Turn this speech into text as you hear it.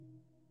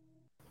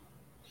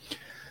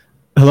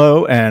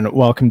Hello and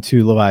welcome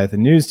to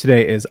Leviathan News.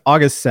 Today is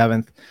August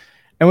 7th,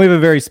 and we have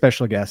a very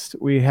special guest.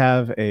 We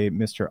have a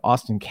Mr.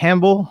 Austin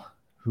Campbell,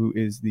 who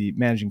is the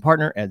managing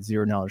partner at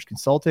Zero Knowledge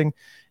Consulting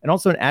and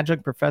also an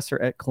adjunct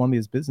professor at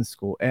Columbia's Business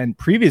School, and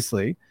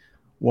previously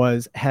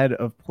was head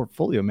of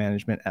portfolio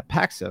management at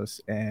Paxos.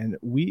 And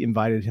we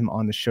invited him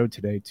on the show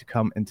today to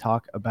come and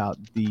talk about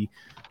the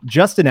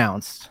just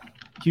announced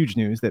huge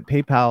news that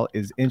PayPal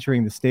is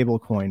entering the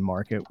stablecoin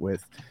market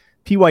with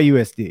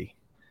PYUSD.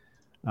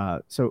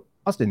 So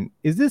Austin,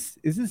 is this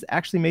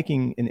actually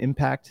making an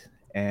impact,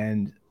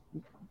 and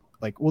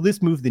will this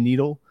move the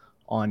needle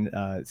on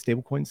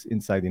stablecoins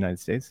inside the United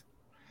States?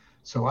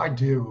 So I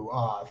do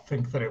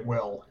think that it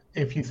will.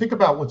 If you think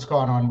about what's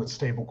gone on with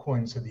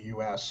stablecoins in the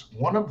US,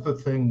 one of the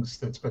things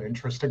that's been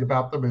interesting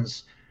about them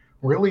is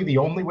really the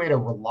only way to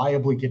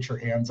reliably get your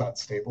hands on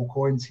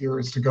stablecoins here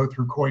is to go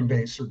through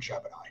Coinbase or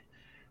Gemini,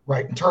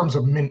 right? In terms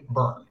of mint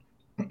burn,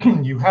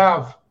 you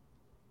have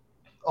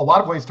a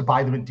lot of ways to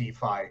buy them in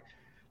DeFi,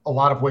 a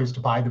lot of ways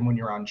to buy them when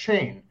you're on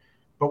chain.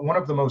 But one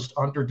of the most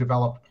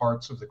underdeveloped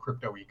parts of the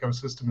crypto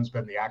ecosystem has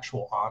been the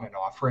actual on and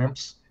off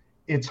ramps.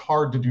 It's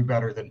hard to do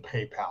better than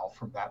PayPal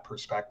from that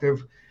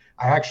perspective.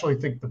 I actually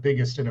think the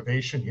biggest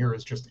innovation here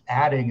is just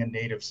adding a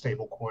native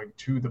stablecoin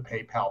to the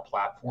PayPal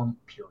platform,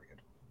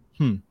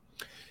 period.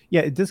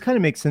 Yeah, it does kind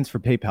of make sense for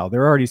PayPal.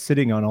 They're already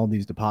sitting on all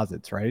these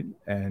deposits, right?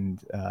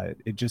 And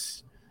it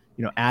just,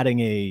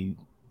 adding a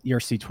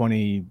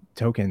ERC20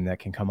 token that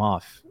can come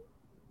off,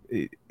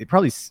 it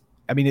probably,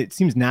 it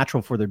seems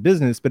natural for their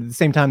business, but at the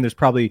same time, there's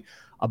probably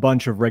a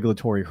bunch of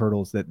regulatory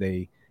hurdles that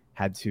they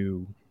had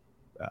to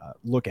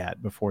look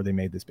at before they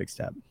made this big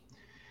step.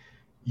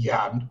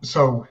 Yeah,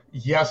 so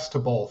yes to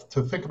both.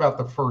 To think about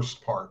the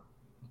first part,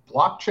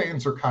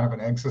 blockchains are kind of an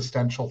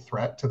existential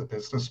threat to the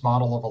business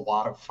model of a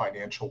lot of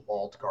financial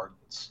walled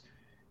gardens.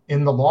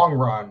 In the long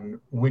run,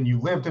 when you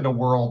lived in a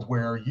world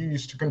where you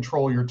used to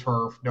control your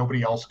turf,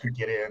 nobody else could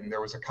get in,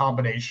 there was a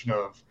combination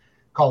of,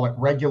 call it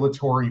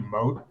regulatory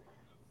moat,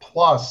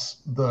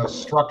 plus the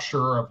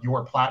structure of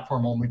your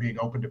platform only being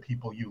open to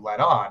people you let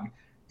on,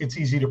 it's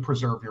easy to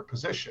preserve your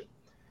position.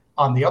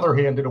 On the other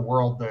hand, in a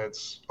world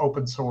that's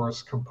open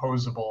source,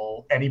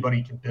 composable,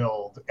 anybody can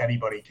build,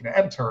 anybody can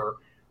enter,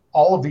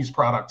 all of these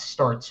products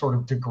start sort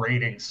of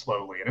degrading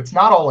slowly. And it's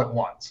not all at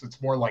once.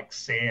 It's more like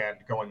sand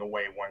going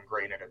away one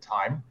grain at a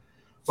time.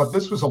 But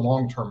this was a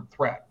long-term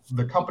threat.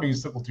 The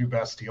companies that will do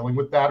best dealing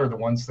with that are the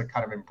ones that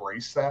kind of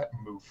embrace that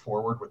and move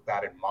forward with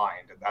that in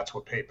mind. And that's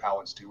what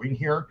PayPal is doing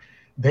here.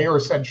 They are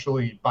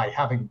essentially, by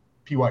having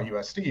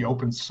PYUSD,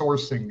 open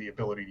sourcing the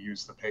ability to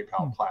use the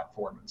PayPal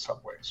platform in some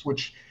ways,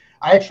 which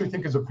I actually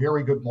think is a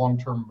very good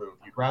long-term move.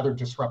 You'd rather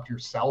disrupt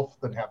yourself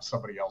than have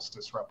somebody else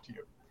disrupt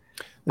you.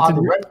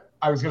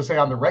 I was going to say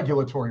on the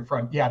regulatory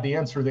front, yeah, the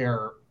answer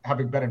there,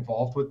 having been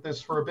involved with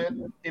this for a bit,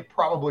 it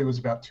probably was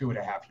about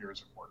 2.5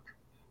 years of work.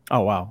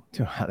 Oh, wow.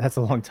 That's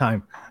a long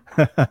time.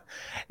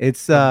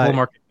 It's bull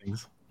market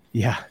things.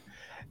 Yeah.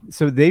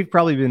 So they've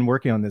probably been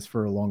working on this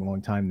for a long,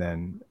 long time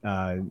then.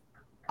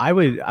 I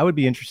would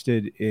be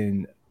interested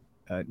in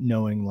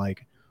knowing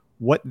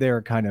what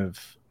their kind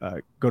of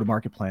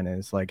go-to-market plan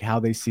is, how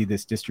they see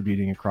this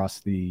distributing across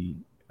the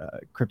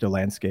crypto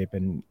landscape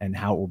and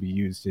how it will be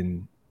used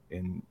in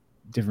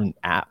different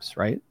apps,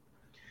 right?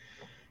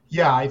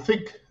 Yeah, I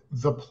think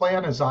the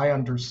plan, as I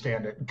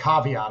understand it,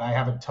 caveat, I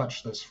haven't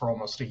touched this for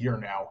almost a year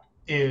now,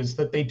 is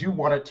that they do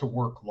want it to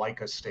work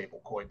like a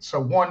stablecoin. So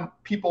one,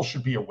 people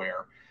should be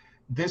aware,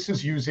 this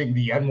is using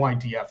the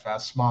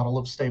NYDFS model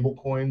of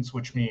stablecoins,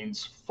 which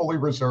means fully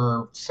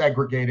reserved,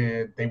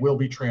 segregated, they will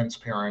be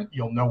transparent,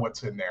 you'll know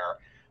what's in there.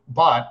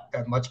 But,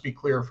 and let's be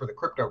clear for the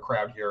crypto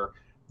crowd here,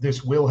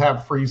 this will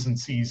have freeze and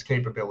seize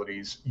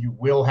capabilities. You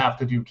will have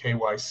to do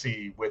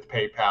KYC with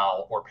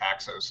PayPal or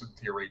Paxos in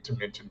theory to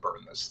mint and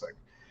burn this thing.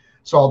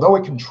 So although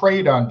it can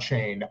trade on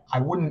chain,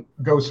 I wouldn't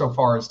go so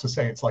far as to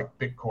say it's like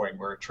Bitcoin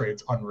where it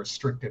trades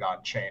unrestricted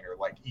on chain, or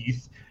like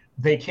ETH.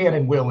 They can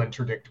and will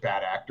interdict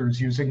bad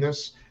actors using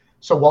this.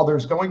 So while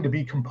there's going to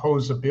be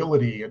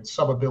composability and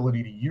some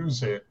ability to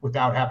use it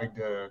without having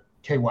to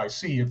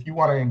KYC, if you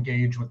want to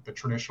engage with the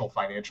traditional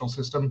financial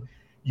system,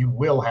 you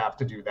will have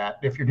to do that.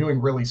 If you're doing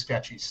really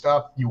sketchy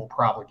stuff, you will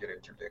probably get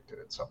interdicted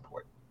at some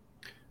point.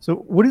 So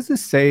what does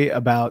this say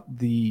about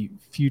the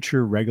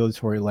future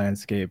regulatory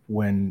landscape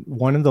when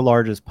one of the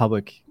largest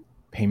public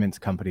payments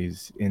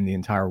companies in the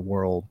entire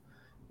world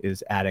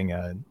is adding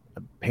a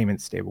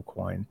payment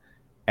stablecoin?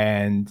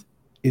 And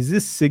is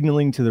this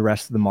signaling to the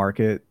rest of the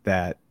market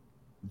that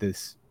the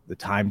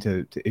time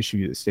to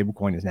issue a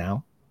stablecoin is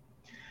now?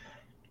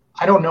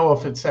 I don't know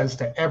if it says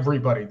to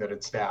everybody that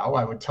it's now.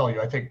 I would tell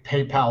you, I think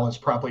PayPal is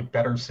probably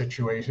better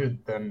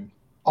situated than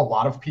a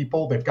lot of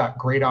people. They've got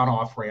great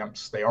on-off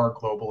ramps. They are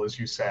global, as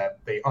you said.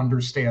 They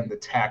understand the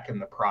tech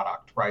and the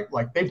product, right?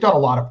 They've done a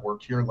lot of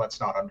work here. Let's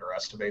not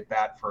underestimate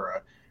that for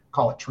a,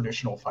 call it,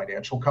 traditional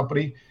financial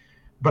company.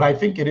 But I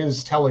think it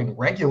is telling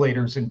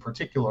regulators in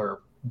particular,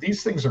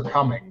 these things are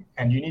coming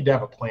and you need to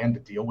have a plan to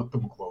deal with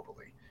them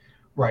globally,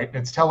 right? And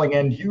it's telling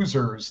end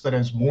users that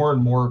as more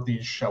and more of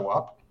these show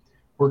up,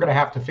 we're going to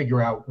have to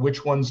figure out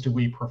which ones do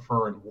we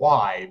prefer and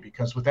why,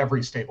 because with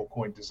every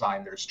stablecoin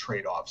design, there's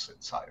trade-offs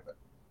inside of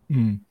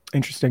it.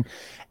 Interesting.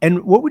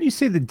 And what would you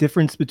say the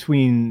difference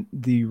between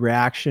the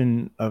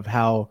reaction of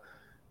how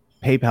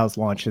PayPal's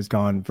launch has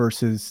gone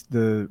versus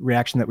the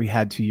reaction that we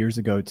had 2 years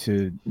ago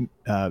to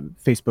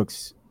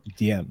Facebook's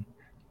DM?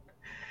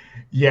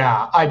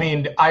 Yeah, I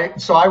mean,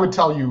 I would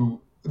tell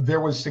you there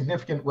was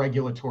significant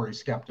regulatory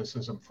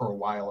skepticism for a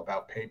while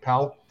about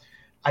PayPal.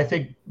 I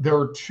think there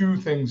are two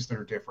things that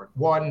are different.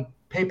 One,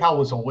 PayPal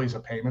was always a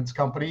payments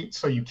company,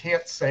 so you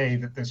can't say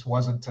that this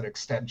wasn't an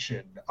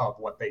extension of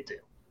what they do,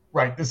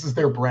 right? This is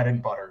their bread and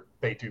butter.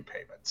 They do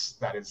payments.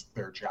 That is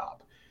their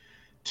job.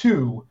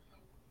 Two,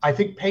 I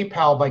think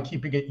PayPal, by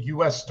keeping it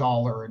US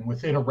dollar and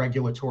within a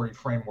regulatory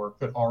framework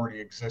that already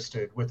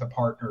existed with a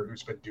partner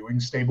who's been doing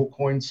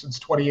stablecoins since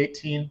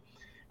 2018,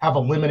 have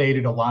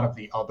eliminated a lot of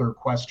the other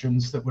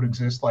questions that would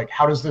exist, like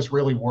how does this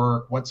really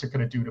work? What's it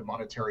going to do to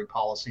monetary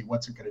policy?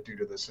 What's it going to do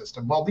to the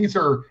system? Well, these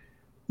are,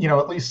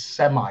 at least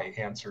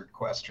semi-answered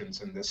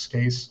questions in this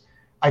case.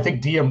 I think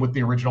Diem with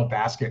the original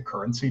basket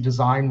currency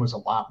design was a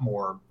lot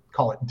more,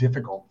 call it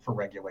difficult for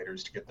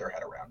regulators to get their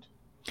head around.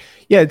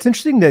 Yeah, it's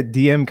interesting that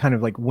DM kind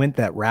of like went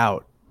that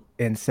route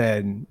and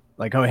said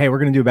like, oh, hey, we're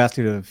going to do a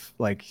basket of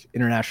like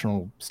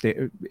international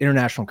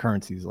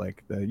currencies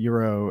like the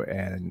euro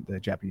and the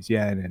Japanese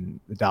yen and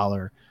the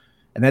dollar.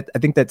 And that I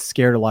think that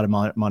scared a lot of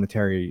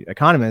monetary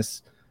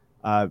economists.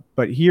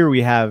 But here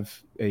we have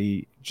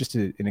an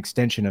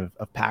extension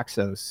of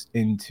Paxos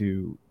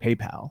into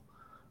PayPal.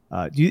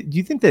 Do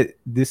you think that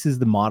this is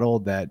the model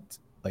that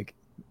like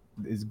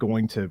is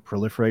going to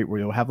proliferate, where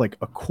you'll have like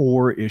a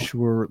core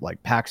issuer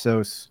like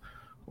Paxos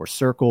or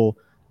Circle,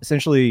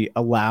 essentially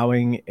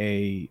allowing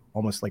a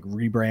almost like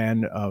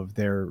rebrand of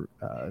their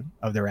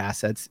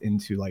assets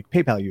into like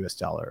PayPal US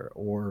dollar,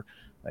 or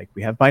like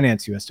we have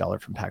Binance US dollar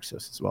from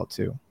Paxos as well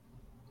too?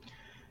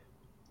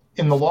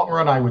 In the long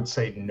run, I would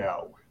say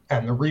no.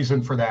 And the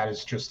reason for that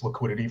is just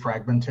liquidity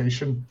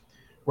fragmentation,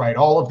 right?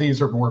 All of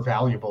these are more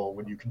valuable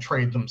when you can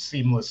trade them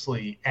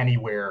seamlessly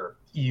anywhere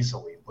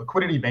easily.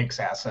 Liquidity makes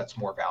assets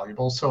more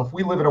valuable. So if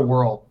we live in a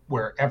world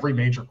where every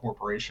major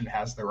corporation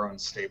has their own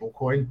stable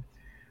coin,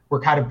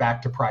 we're kind of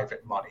back to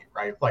private money,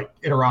 right? Like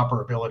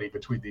interoperability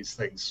between these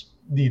things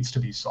needs to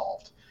be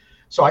solved.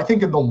 So I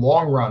think in the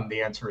long run,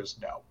 the answer is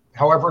no.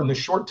 However, in the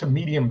short to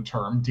medium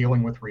term,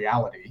 dealing with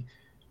reality,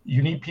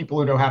 you need people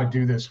who know how to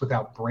do this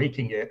without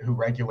breaking it, who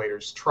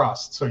regulators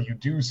trust. So you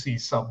do see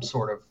some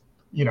sort of,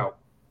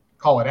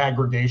 call it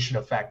aggregation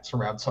effects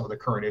around some of the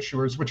current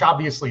issuers, which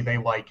obviously they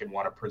like and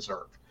want to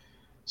preserve.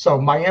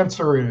 So my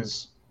answer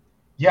is,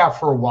 yeah,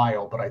 for a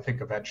while, but I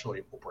think eventually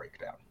it will break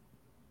down.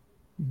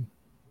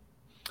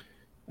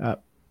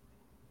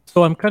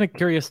 So I'm kind of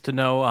curious to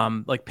know,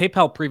 like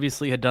PayPal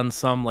previously had done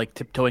some like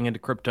tiptoeing into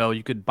crypto.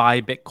 You could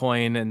buy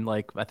Bitcoin and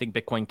like I think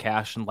Bitcoin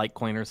Cash and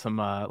Litecoin or some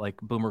like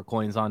boomer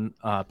coins on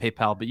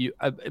PayPal. But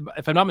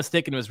if I'm not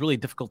mistaken, it was really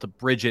difficult to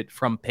bridge it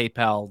from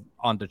PayPal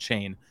onto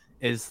chain.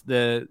 Is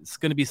it's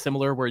going to be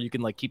similar where you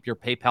can like keep your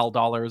PayPal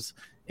dollars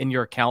in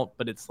your account,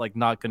 but it's like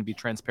not going to be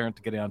transparent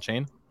to get it on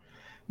chain?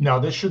 No,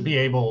 this should be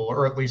able,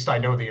 or at least I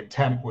know the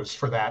intent was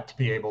for that to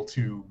be able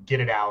to get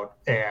it out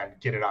and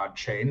get it on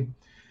chain.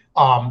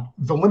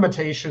 The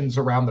limitations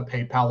around the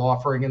PayPal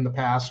offering in the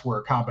past were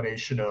a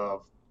combination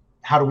of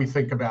how do we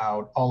think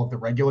about all of the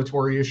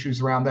regulatory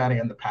issues around that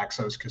and the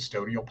Paxos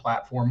custodial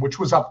platform, which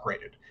was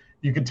upgraded.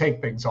 You could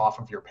take things off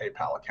of your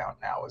PayPal account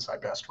now, as I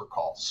best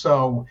recall.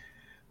 So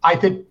I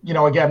think,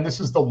 again, this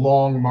is the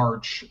long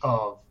march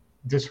of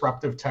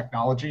disruptive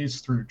technologies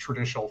through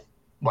traditional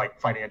like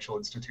financial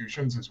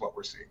institutions is what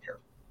we're seeing here.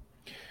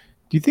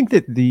 Do you think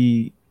that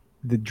the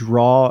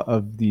draw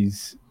of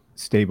these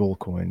stable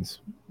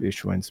coins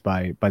issuance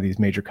by these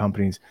major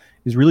companies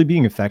is really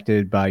being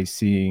affected by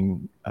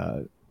seeing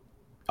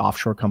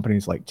offshore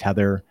companies like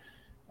Tether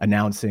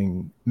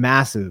announcing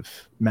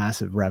massive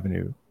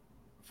revenue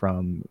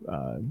from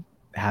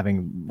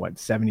having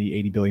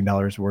 $70-80 billion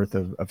worth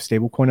of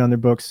stable coin on their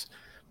books,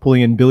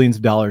 pulling in billions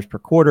of dollars per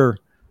quarter?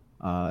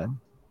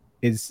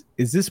 Is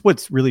this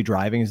what's really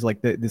driving? Is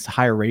like this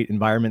higher rate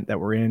environment that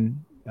we're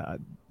in?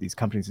 These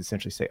companies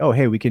essentially say, "Oh,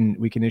 hey, we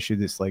can issue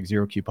this like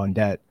zero coupon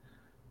debt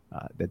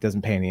that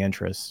doesn't pay any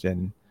interest,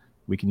 and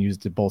we can use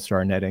it to bolster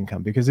our net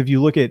income." Because if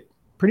you look at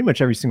pretty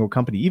much every single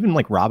company, even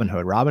like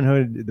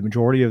Robinhood, the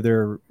majority of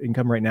their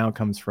income right now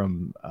comes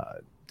from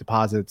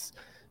deposits.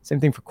 Same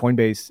thing for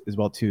Coinbase as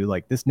well too.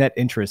 Like this net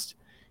interest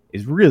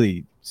is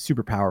really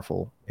super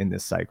powerful in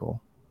this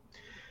cycle.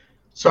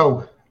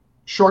 So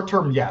short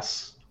term,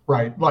 yes.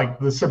 Right. Like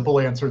the simple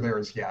answer there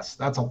is yes.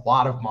 That's a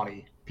lot of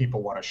money.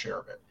 People want a share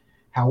of it.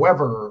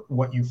 However,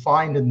 what you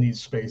find in these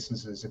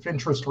spaces is if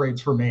interest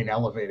rates remain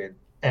elevated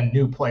and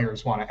new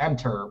players want to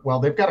enter, well,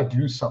 they've got to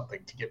do something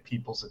to get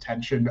people's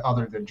attention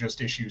other than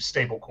just issue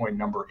stablecoin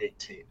number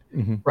 18.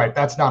 Mm-hmm. Right.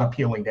 That's not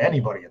appealing to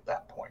anybody at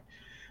that point.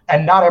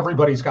 And not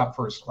everybody's got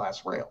first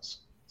class rails.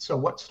 So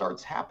what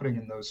starts happening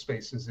in those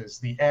spaces is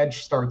the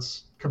edge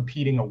starts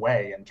competing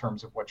away in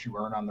terms of what you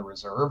earn on the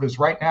reserve. Is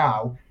right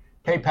now,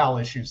 PayPal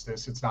issues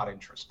this, it's not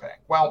interest paying.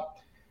 Well,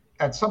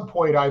 at some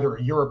point, either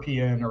a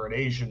European or an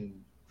Asian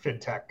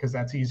fintech, because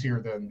that's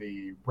easier than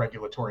the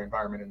regulatory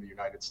environment in the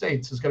United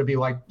States, is going to be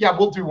like, yeah,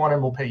 we'll do one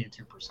and we'll pay you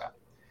 2%.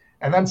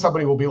 And then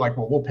somebody will be like,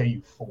 well, we'll pay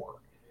you 4%.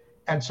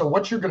 And so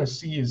what you're going to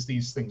see is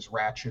these things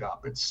ratchet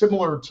up. It's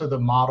similar to the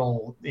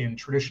model in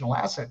traditional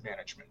asset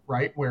management,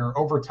 right? Where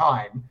over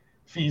time,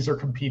 fees are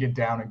competed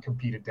down and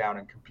competed down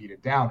and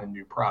competed down in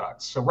new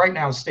products. So right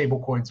now,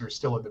 stablecoins are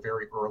still at the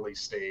very early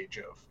stage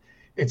of,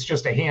 it's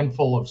just a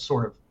handful of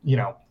sort of,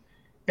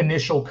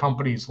 initial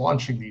companies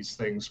launching these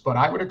things. But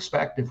I would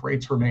expect if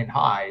rates remain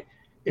high,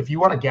 if you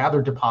want to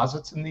gather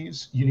deposits in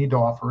these, you need to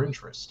offer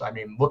interest. I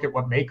mean, look at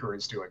what Maker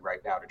is doing right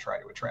now to try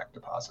to attract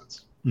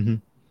deposits. Mm-hmm.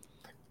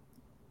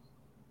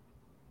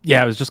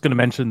 Yeah, I was just going to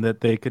mention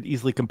that they could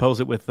easily compose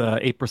it with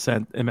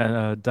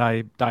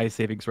 8% DAI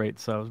savings rate.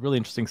 So really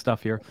interesting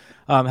stuff here.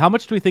 How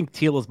much do we think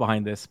Thiel is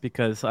behind this?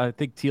 Because I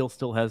think Thiel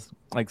still has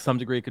like some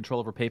degree of control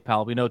over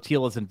PayPal. We know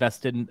Thiel has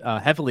invested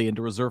heavily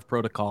into Reserve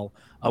Protocol,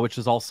 which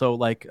is also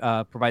like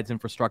provides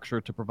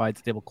infrastructure to provide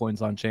stable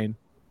coins on chain.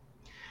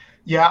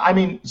 Yeah, I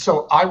mean,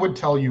 so I would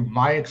tell you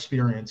my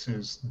experience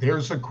is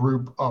there's a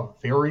group of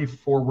very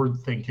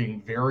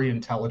forward-thinking, very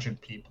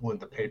intelligent people in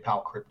the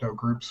PayPal crypto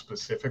group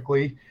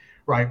specifically,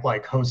 right?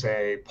 Like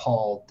Jose,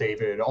 Paul,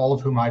 David, all of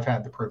whom I've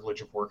had the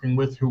privilege of working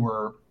with, who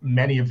are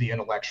many of the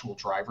intellectual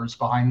drivers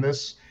behind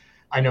this.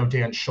 I know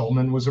Dan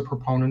Schulman was a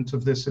proponent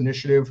of this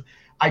initiative.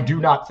 I do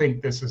not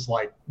think this is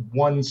like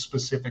one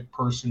specific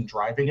person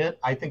driving it.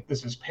 I think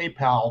this is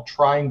PayPal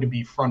trying to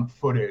be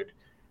front-footed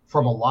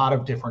from a lot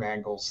of different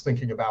angles,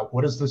 thinking about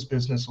what does this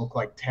business look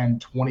like 10,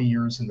 20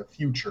 years in the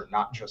future,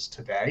 not just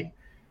today.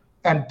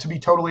 And to be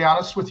totally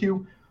honest with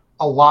you,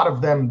 a lot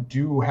of them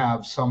do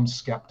have some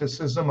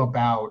skepticism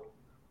about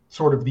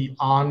sort of the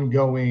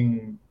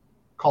ongoing,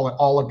 call it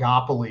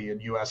oligopoly in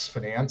US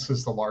finance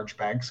as the large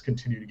banks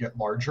continue to get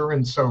larger.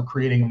 And so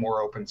creating a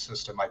more open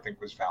system, I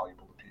think, was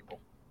valuable to people.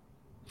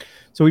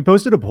 So we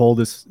posted a poll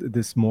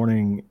this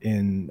morning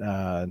in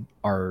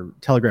our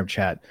Telegram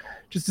chat,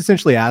 just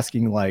essentially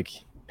asking like,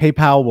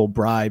 PayPal will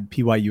bribe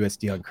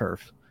PYUSD on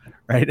Curve,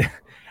 right?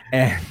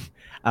 And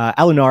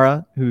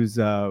Alunara, who's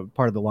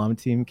part of the Llama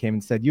team, came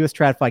and said, US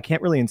TradFi can't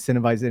really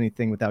incentivize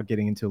anything without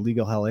getting into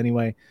legal hell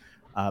anyway.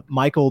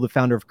 Michael, the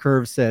founder of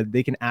Curve, said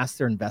they can ask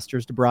their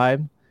investors to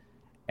bribe.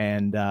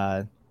 And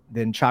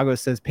then Chago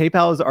says,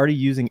 PayPal is already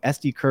using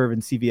SD Curve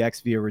and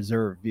CVX via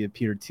Reserve via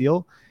Peter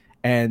Thiel.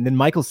 And then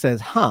Michael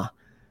says,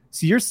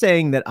 so you're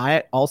saying that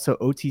I also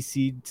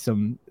OTC'd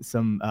some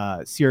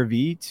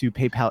CRV to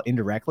PayPal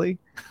indirectly?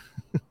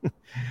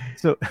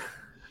 So,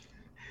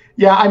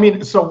 yeah, I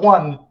mean, so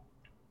one,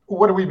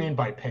 what do we mean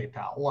by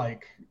PayPal?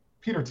 Like,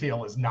 Peter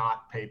Thiel is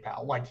not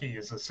PayPal. Like, he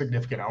is a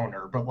significant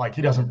owner, but like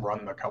he doesn't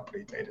run the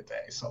company day to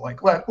day. So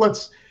like,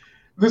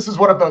 this is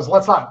one of those,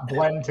 let's not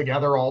blend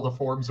together all the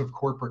forms of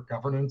corporate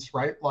governance,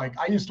 right? Like,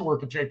 I used to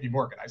work at JP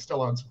Morgan. I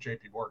still own some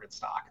JP Morgan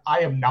stock. I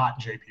am not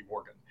JP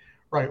Morgan,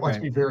 right? Let's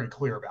be very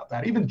clear about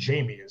that. Even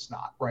Jamie is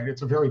not, right?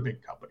 It's a very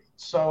big company.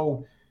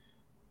 So,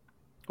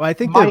 well, I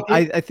think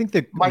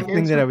the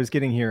thing that I was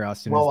getting here,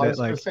 Austin, well, is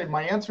that I was going to say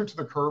my answer to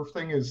the Curve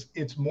thing is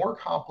it's more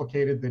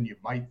complicated than you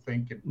might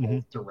think in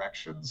both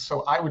directions.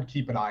 So I would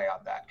keep an eye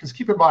on that, because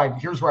keep in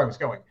mind, here's where I was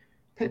going.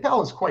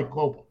 PayPal is quite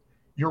global.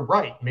 You're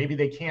right. Maybe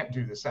they can't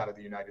do this out of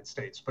the United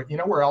States, but you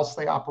know where else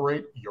they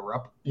operate?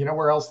 Europe. You know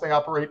where else they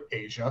operate?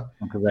 Asia.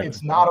 Correct.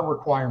 It's not a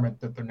requirement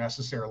that they're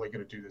necessarily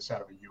going to do this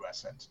out of a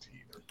U.S. entity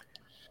either.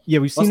 Yeah,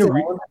 we've seen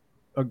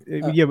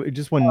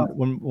just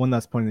one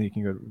last point that you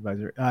can go,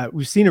 Advisor.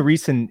 We've seen a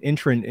recent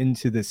entrant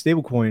into the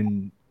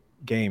stablecoin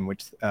game,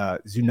 which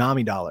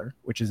Tsunami Dollar,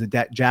 which is a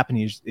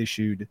Japanese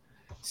issued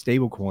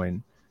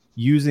stablecoin,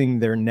 using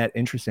their net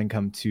interest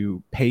income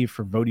to pay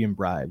for Vodium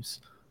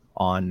bribes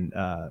on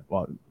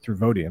through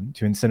Vodium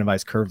to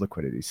incentivize Curve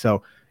liquidity.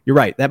 So you're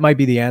right. That might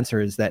be the answer,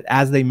 is that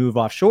as they move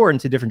offshore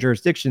into different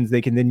jurisdictions,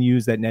 they can then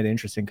use that net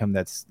interest income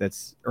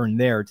that's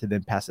earned there to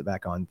then pass it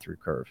back on through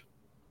Curve.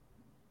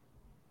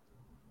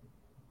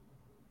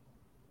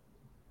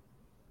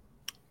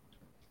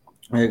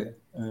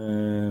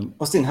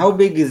 Austin, how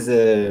big is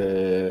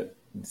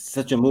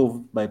such a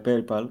move by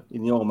PayPal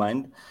in your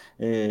mind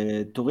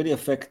to really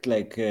affect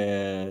like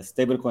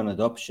stablecoin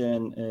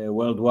adoption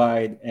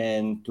worldwide,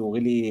 and to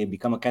really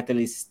become a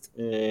catalyst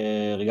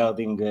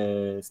regarding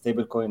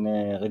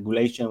stablecoin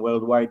regulation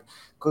worldwide?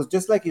 Because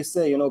just like you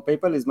say,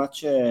 PayPal is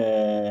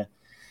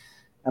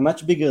a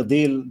much bigger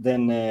deal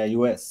than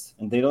US,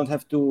 and they don't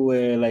have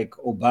to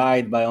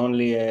abide by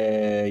only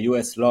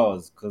US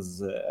laws,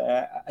 because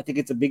I think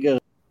it's a bigger.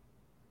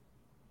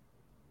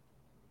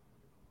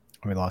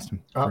 We lost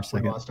him for a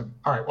second. We lost him.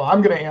 All right. Well,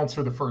 I'm going to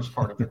answer the first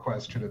part of the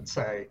question and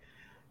say,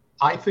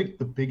 I think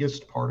the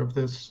biggest part of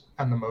this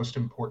and the most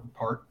important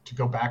part, to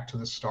go back to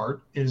the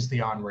start, is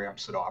the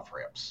on-ramps and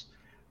off-ramps.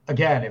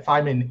 Again, if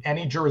I'm in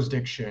any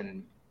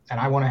jurisdiction and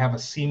I want to have a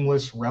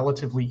seamless,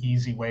 relatively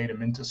easy way to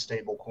mint a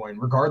stablecoin,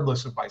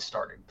 regardless of my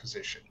starting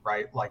position,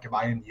 right? Like, am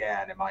I in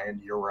yen? Am I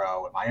in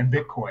euro? Am I in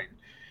Bitcoin?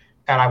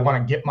 And I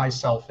want to get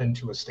myself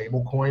into a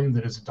stablecoin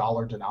that is a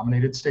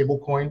dollar-denominated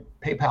stablecoin,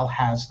 PayPal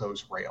has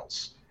those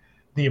rails.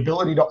 the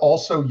ability to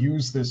also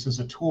use this as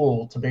a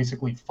tool to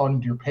basically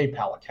fund your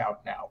PayPal account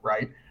now,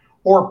 right?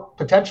 Or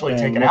potentially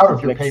take it out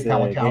of your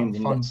PayPal account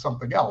and fund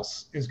something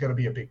else is going to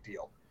be a big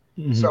deal.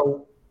 Mm-hmm.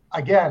 So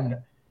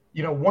again,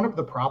 one of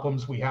the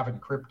problems we have in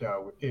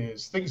crypto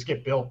is things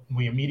get built and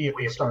we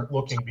immediately start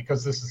looking,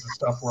 because this is the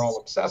stuff we're all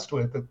obsessed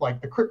with, at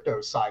like the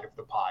crypto side of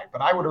the pie.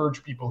 But I would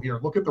urge people here,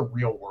 look at the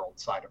real world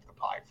side of the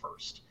pie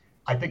first.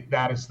 I think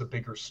that is the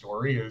bigger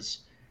story is,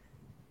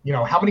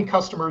 how many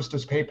customers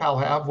does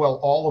PayPal have? Well,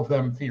 all of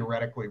them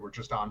theoretically were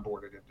just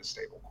onboarded into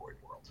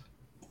stablecoin world.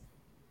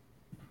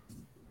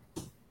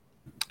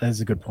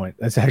 That's a good point.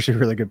 That's actually a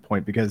really good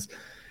point, because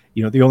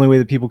the only way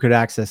that people could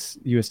access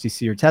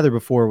USDC or Tether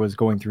before was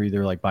going through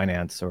either like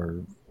Binance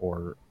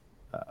or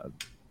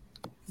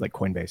like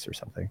Coinbase or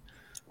something.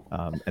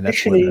 And that's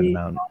actually, limited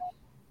amount.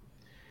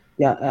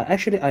 Yeah,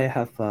 actually, I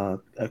have a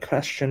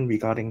question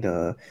regarding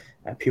the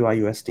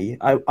PYUSD.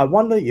 I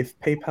wonder if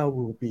PayPal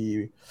will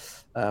be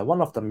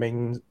one of the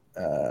main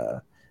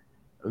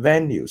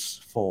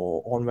venues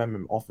for on-ramp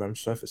and off-ramp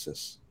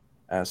services,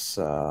 as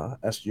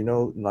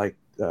like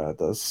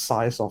the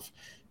size of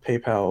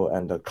PayPal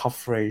and the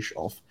coverage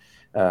of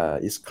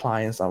its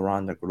clients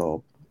around the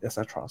globe,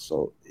 etc.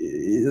 So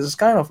it's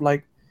kind of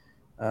like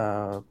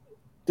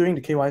doing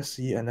the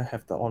KYC and then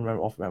have the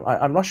on-ramp, off-ramp.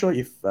 I'm not sure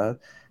if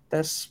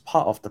that's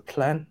part of the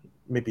plan.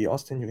 Maybe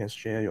Austin, you can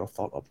share your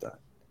thought of that.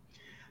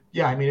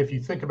 Yeah, I mean, if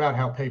you think about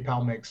how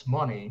PayPal makes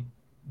money,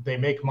 they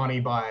make money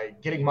by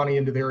getting money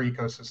into their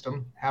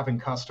ecosystem, having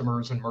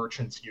customers and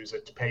merchants use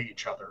it to pay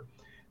each other,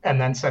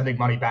 and then sending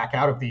money back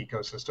out of the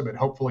ecosystem and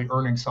hopefully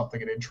earning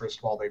something in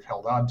interest while they've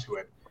held on to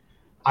it.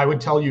 I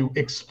would tell you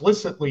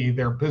explicitly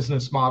their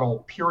business model,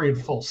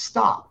 period, full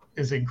stop,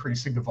 is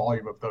increasing the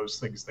volume of those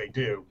things they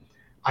do.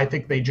 I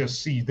think they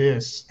just see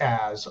this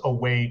as a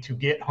way to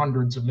get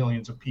hundreds of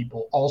millions of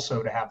people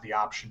also to have the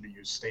option to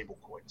use stable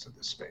coins in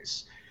this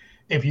space.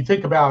 If you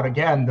think about,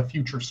 again, the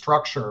future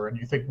structure and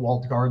you think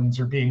walled gardens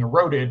are being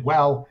eroded,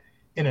 well,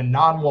 in a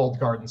non-walled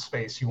garden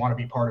space, you want to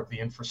be part of the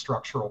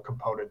infrastructural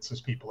components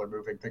as people are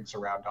moving things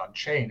around on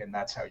chain, and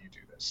that's how you do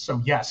this.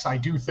 So yes, I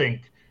do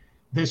think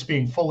this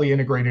being fully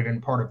integrated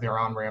in part of their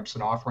on-ramps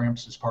and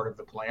off-ramps is part of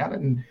the plan.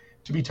 And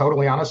to be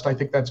totally honest, I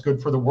think that's good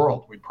for the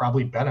world. We'd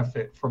probably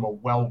benefit from a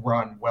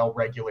well-run,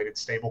 well-regulated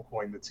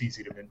stablecoin that's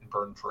easy to mint and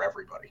burn for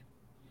everybody.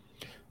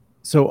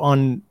 So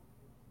on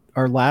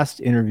our last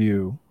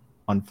interview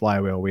on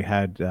Flywheel, we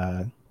had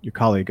your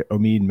colleague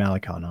Omid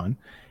Malikan on,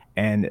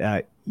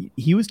 and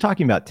he was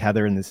talking about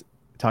Tether and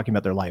talking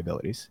about their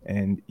liabilities.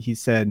 And he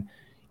said,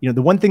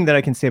 the one thing that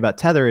I can say about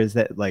Tether is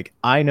that, like,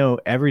 I know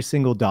every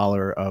single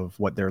dollar of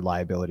what their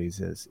liabilities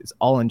is. It's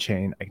all on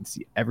chain. I can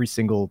see every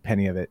single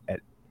penny of it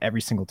at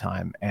every single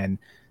time. And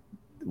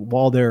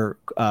while their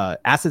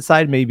asset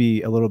side may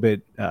be a little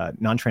bit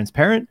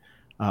non-transparent,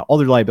 all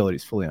their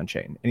liabilities fully on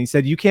chain. And he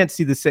said you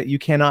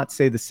cannot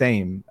say the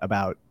same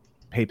about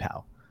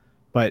PayPal,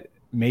 but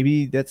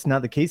maybe that's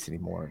not the case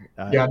anymore.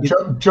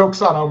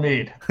 Jokes on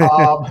Omid.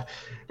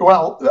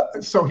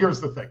 So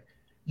here's the thing.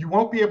 You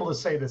won't be able to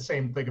say the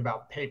same thing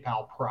about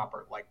PayPal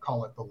proper, like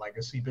call it the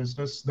legacy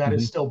business. That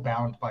is still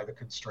bound by the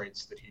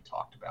constraints that he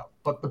talked about.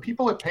 But the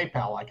people at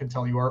PayPal, I can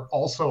tell you, are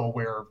also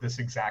aware of this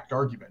exact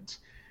argument.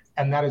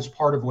 And that is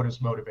part of what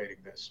is motivating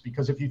this.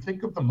 Because if you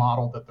think of the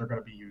model that they're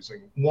going to be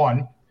using,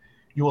 one,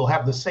 you will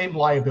have the same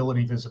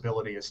liability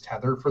visibility as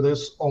Tether for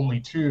this.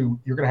 Only two,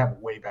 you're going to have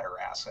way better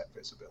asset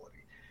visibility.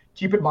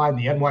 Keep in mind,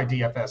 the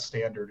NYDFS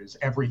standard is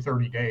every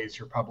 30 days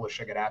you're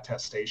publishing an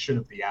attestation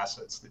of the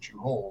assets that you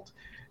hold.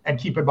 And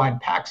keep in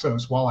mind,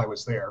 Paxos, while I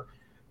was there,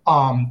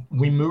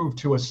 we moved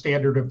to a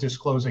standard of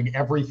disclosing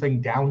everything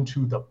down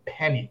to the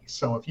penny.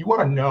 So if you want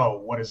to know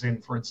what is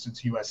in, for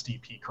instance,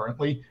 USDP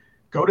currently,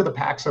 go to the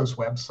Paxos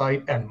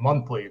website, and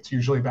monthly, it's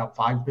usually about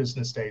 5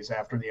 business days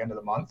after the end of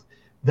the month,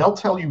 they'll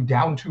tell you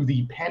down to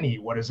the penny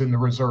what is in the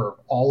reserve,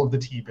 all of the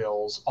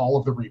T-bills, all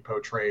of the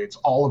repo trades,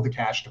 all of the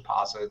cash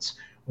deposits,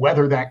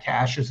 whether that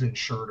cash is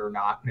insured or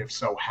not, and if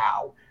so,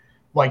 how.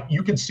 Like,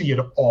 you can see it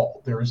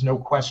all. There is no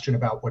question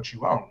about what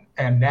you own.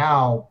 And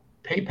now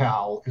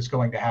PayPal is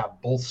going to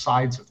have both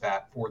sides of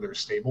that for their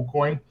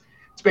stablecoin.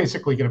 It's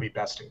basically going to be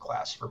best in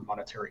class for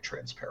monetary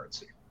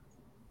transparency.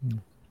 Do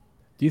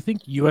you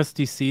think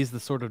USDC is the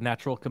sort of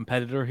natural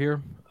competitor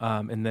here,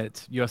 in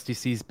that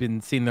USDC's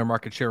been seeing their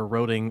market share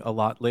eroding a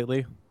lot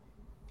lately?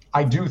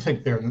 I do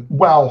think they're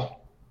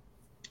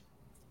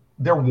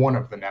one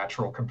of the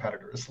natural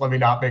competitors. Let me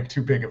not make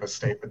too big of a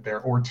statement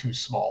there, or too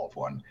small of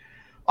one.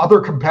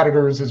 Other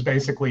competitors is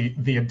basically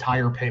the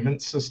entire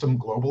payment system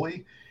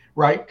globally,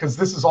 right? Because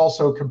this is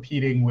also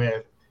competing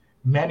with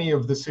many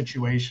of the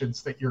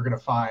situations that you're going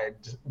to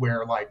find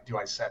where, like, do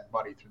I send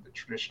money through the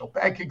traditional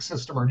banking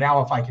system? Or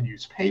now if I can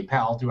use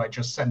PayPal, do I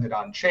just send it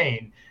on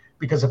chain?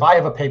 Because if I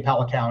have a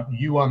PayPal account and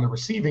you on the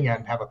receiving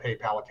end have a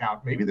PayPal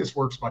account, maybe this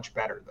works much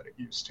better than it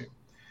used to.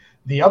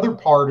 The other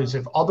part is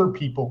if other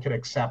people can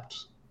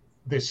accept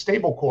this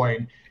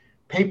stablecoin,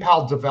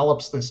 PayPal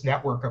develops this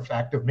network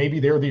effect of maybe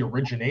they're the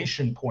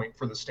origination point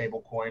for the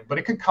stablecoin, but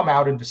it could come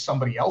out into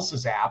somebody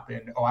else's app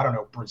in,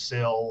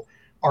 Brazil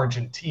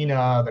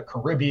Argentina, the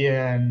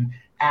Caribbean,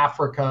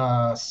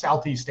 Africa,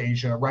 Southeast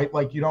Asia, right?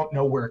 Like you don't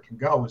know where it can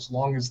go as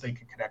long as they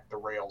can connect the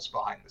rails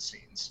behind the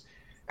scenes.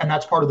 And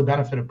that's part of the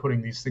benefit of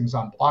putting these things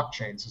on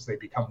blockchains is they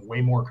become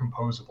way more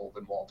composable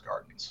than walled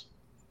gardens.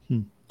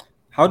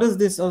 How does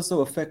this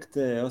also affect,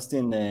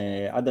 Austin,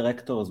 other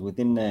actors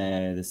within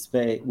the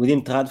space,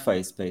 within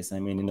TradFi space? I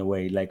mean, in a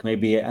way, like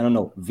maybe, I don't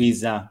know,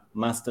 Visa,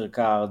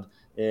 MasterCard,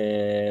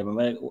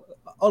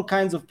 all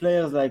kinds of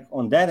players like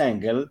on that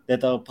angle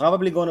that are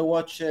probably going to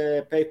watch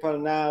PayPal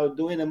now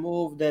doing a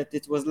move that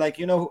it was like,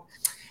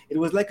 it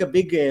was like a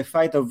big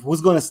fight of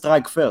who's going to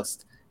strike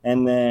first.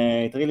 And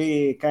it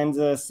really kind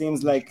of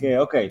seems like,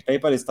 okay,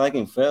 PayPal is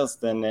striking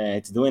first and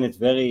it's doing it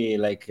very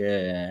like...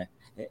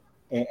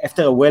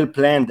 after a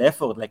well-planned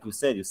effort, like you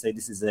say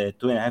this is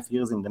 2.5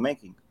 years in the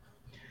making.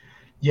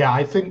 Yeah,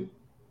 I think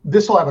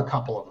this will have a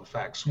couple of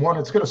effects. One,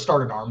 it's going to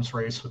start an arms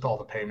race with all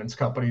the payments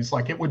companies.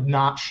 Like it would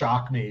not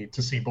shock me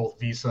to see both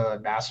Visa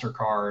and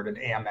MasterCard and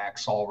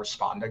Amex all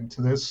responding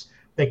to this.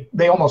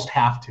 They almost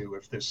have to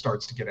if this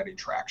starts to get any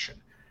traction,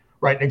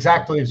 right? And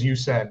exactly as you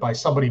said, by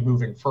somebody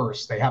moving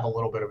first, they have a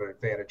little bit of an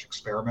advantage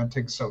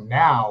experimenting. So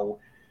now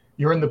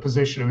you're in the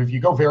position of if you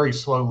go very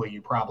slowly, you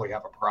probably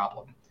have a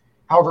problem.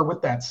 However,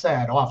 with that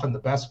said, often the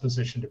best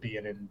position to be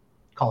in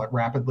call it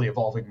rapidly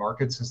evolving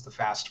markets is the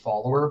fast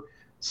follower.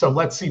 So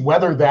let's see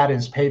whether that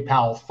is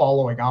PayPal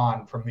following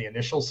on from the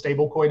initial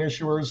stablecoin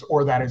issuers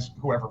or that is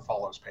whoever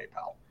follows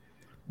PayPal.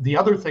 The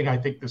other thing I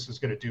think this is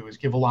going to do is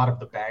give a lot of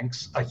the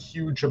banks a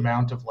huge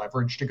amount of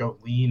leverage to go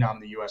lean on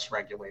the US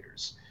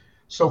regulators.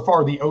 So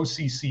far, the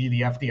OCC,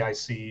 the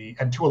FDIC,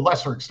 and to a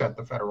lesser extent,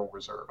 the Federal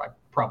Reserve. I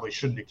probably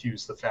shouldn't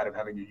accuse the Fed of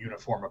having a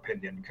uniform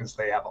opinion because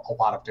they have a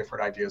lot of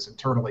different ideas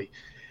internally,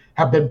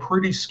 have been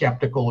pretty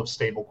skeptical of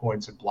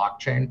stablecoins and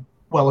blockchain.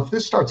 Well, if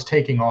this starts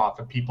taking off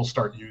and people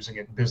start using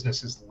it,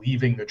 businesses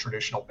leaving the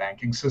traditional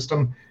banking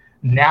system,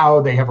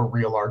 now they have a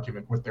real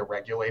argument with their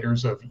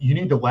regulators of you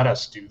need to let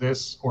us do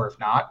this, or if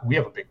not, we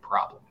have a big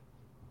problem.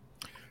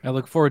 I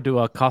look forward to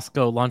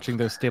Costco launching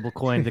their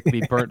stablecoin that can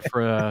be burnt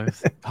for a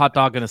hot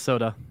dog and a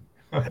soda.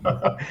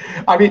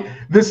 I mean,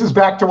 this is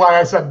back to why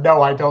I said,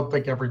 no, I don't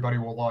think everybody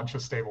will launch a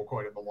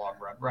stablecoin in the long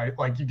run, right?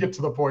 Like you get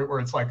to the point where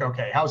it's like,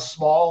 okay, how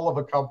small of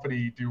a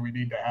company do we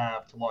need to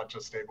have to launch a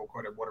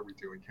stablecoin and what are we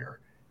doing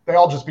here? They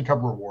all just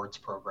become rewards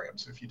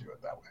programs if you do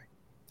it that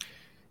way.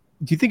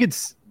 Do you think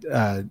it's,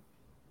 I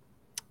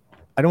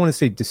don't want to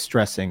say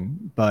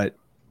distressing, but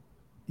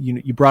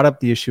you brought up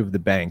the issue of the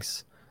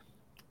banks.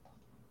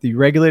 The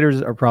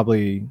regulators are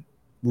probably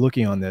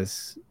looking on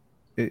this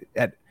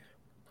at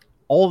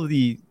all of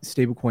the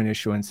stablecoin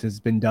issuance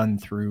has been done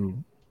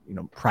through,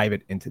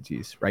 private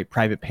entities, right?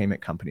 Private payment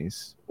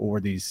companies or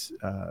these,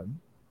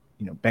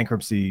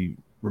 bankruptcy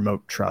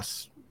remote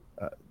trusts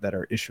that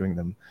are issuing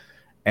them.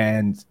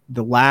 And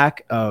the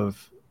lack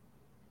of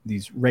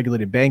these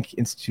regulated bank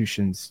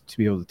institutions to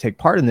be able to take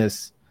part in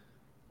this,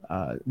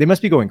 they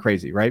must be going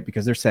crazy, right?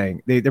 Because they're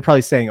saying, they're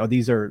probably saying, oh,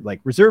 these are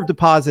like reserve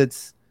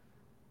deposits,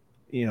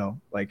 these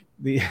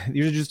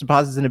are just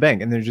deposits in a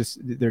bank and they're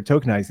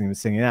tokenizing them and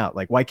sending it out.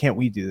 Like, why can't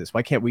we do this?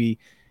 Why can't we,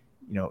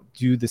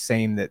 do the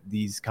same that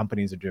these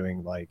companies are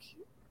doing, like,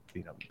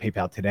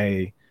 PayPal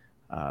today,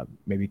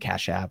 maybe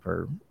Cash App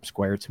or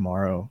Square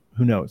tomorrow,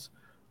 who knows?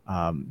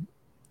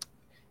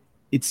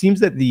 It seems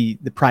that the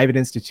private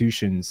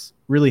institutions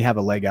really have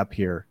a leg up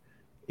here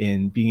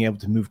in being able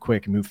to move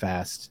quick and move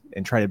fast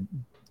and try to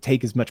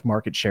take as much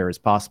market share as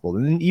possible.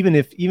 And even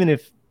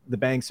if the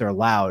banks are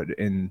allowed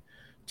in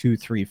 2,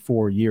 3,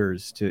 4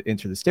 years to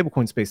enter the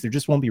stablecoin space, there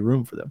just won't be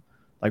room for them.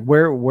 Like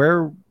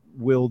where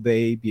will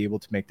they be able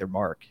to make their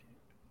mark?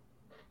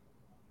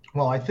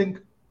 Well, I think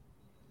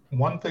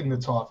one thing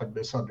that's often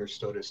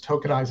misunderstood is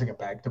tokenizing a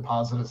bank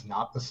deposit is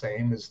not the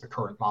same as the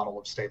current model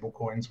of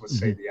stablecoins with,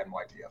 say, the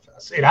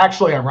NYDFS. It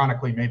actually,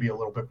 ironically, may be a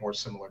little bit more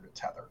similar to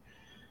Tether.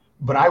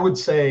 But I would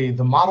say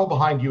the model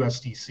behind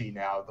USDC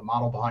now, the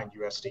model behind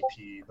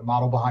USDP, the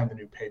model behind the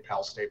new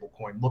PayPal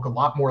stablecoin look a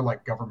lot more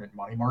like government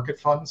money market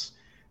funds.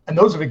 And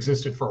those have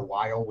existed for a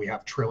while. We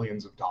have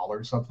trillions of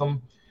dollars of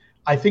them.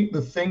 I think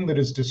the thing that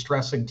is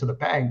distressing to the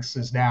banks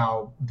is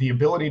now the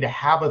ability to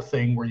have a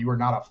thing where you are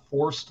not a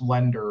forced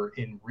lender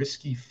in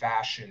risky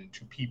fashion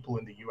to people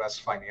in the US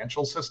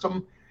financial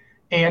system,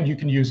 and you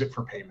can use it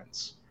for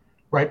payments,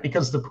 right?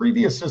 Because the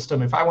previous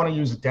system, if I want to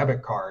use a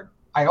debit card,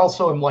 I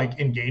also am like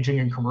engaging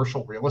in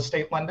commercial real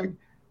estate lending.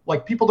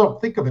 Like people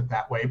don't think of it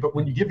that way, but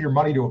when you give your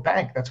money to a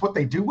bank, that's what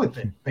they do with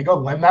it. They go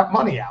lend that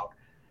money out.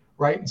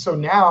 Right. And so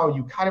now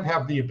you kind of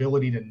have the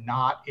ability to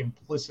not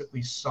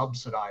implicitly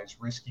subsidize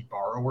risky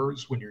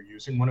borrowers when you're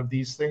using one of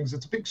these things.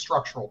 It's a big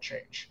structural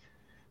change.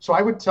 So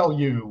I would tell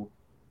you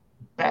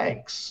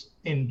banks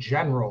in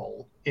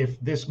general, if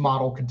this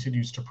model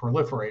continues to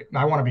proliferate, and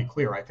I want to be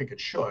clear, I think it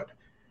should,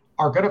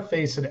 are going to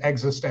face an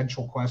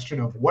existential question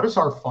of what does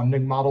our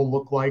funding model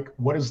look like?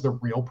 What is the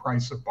real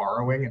price of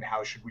borrowing and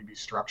how should we be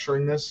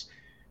structuring this?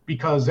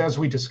 Because as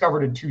we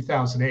discovered in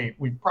 2008,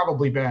 we've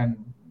probably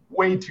been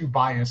way too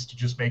biased to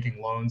just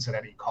making loans at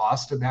any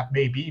cost. And that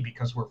may be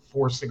because we're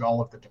forcing all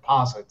of the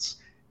deposits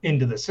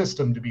into the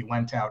system to be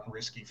lent out in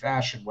risky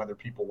fashion, whether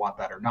people want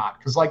that or not.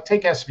 Because like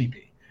take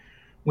SVB.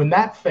 When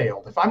that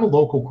failed, if I'm a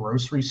local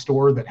grocery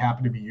store that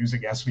happened to be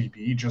using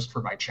SVB just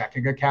for my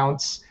checking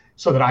accounts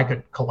so that I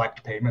could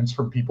collect payments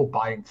from people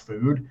buying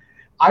food,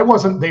 I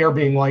wasn't there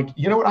being like,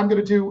 you know what I'm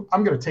going to do?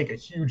 I'm going to take a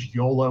huge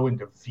YOLO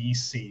into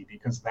VC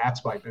because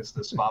that's my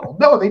business model.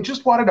 No, they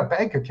just wanted a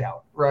bank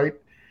account, right?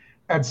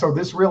 And so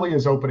this really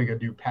is opening a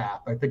new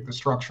path. I think the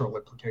structural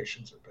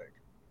implications are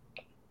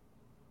big.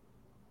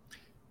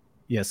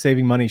 Yeah,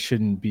 saving money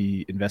shouldn't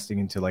be investing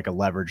into like a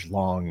leveraged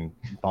long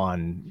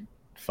bond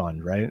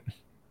fund, right?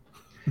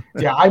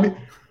 Yeah, I mean,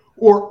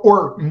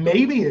 or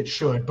maybe it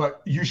should,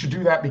 but you should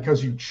do that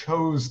because you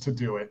chose to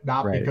do it,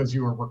 not Right. because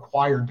you were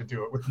required to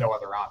do it with no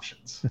other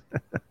options.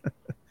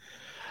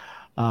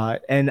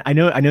 And I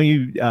know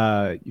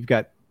you've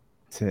got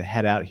to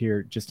head out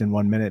here just in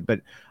 1 minute,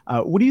 but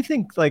what do you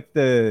think like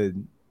the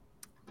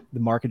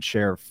market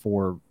share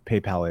for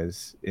PayPal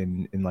is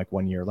in like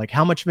 1 year? Like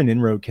how much of an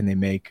inroad can they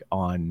make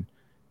on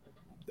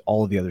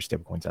all of the other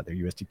stablecoins out there?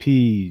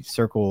 USDP,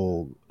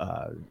 Circle,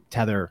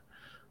 Tether.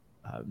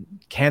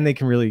 Can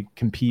really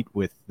compete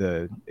with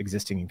the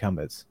existing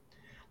incumbents?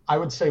 I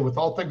would say with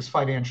all things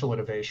financial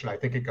innovation, I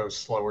think it goes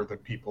slower than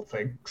people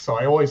think. So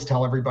I always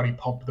tell everybody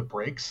pump the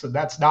brakes. And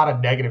that's not a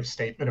negative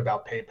statement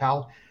about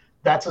PayPal.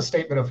 That's a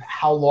statement of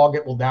how long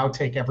it will now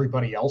take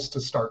everybody else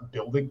to start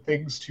building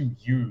things to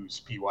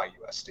use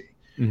PYUSD.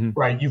 Mm-hmm.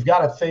 Right. You've got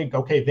to think,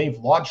 okay, they've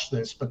launched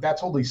this, but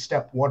that's only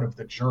step one of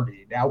the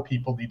journey. Now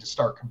people need to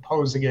start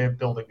composing it,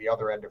 building the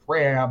other end of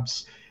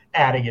ramps,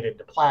 adding it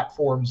into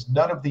platforms.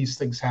 None of these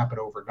things happen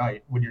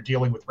overnight. When you're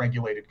dealing with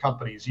regulated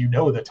companies, you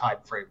know the time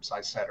frames I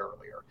said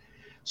earlier.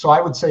 So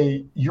I would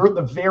say you're at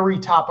the very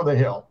top of the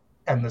hill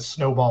and the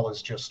snowball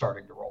is just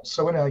starting to roll.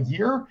 So in a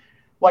year,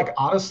 like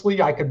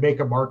honestly, I could make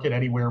a market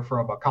anywhere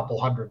from a couple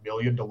 $100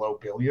 million to low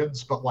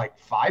billions, but like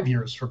 5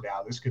 years from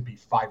now, this could be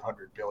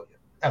 500 billion.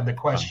 And the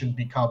question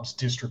becomes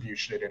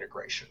distribution and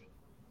integration.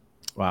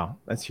 Wow,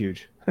 that's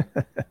huge.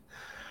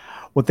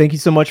 Well, thank you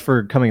so much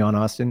for coming on,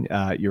 Austin.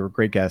 You're a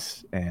great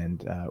guest,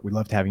 and we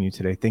loved having you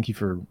today. Thank you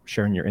for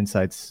sharing your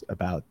insights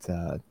about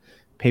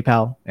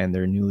PayPal and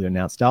their newly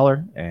announced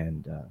dollar,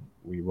 and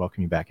we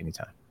welcome you back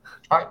anytime.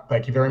 All right.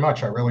 Thank you very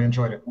much. I really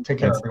enjoyed it. Take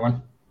care,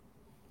 everyone.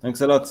 Thanks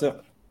a lot, sir.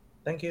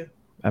 Thank you.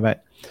 Bye-bye.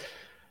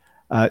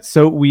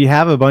 So we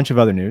have a bunch of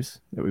other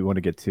news that we want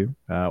to get to.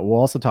 We'll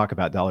also talk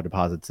about dollar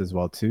deposits as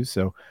well, too.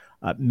 So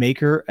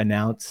Maker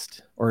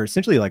announced, or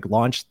essentially like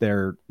launched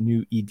their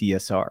new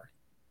EDSR.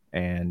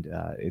 And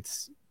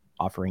it's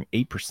offering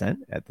 8%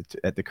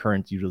 at the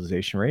current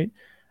utilization rate.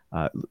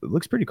 It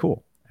looks pretty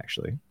cool,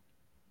 actually.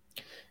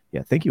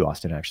 Yeah, thank you,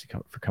 Austin,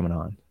 actually, for coming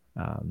on.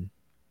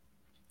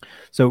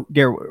 So,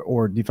 Garrett,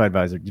 or DeFi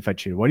Advisor, DeFi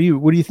Cheetah, what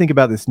do you think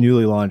about this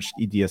newly launched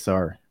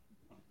EDSR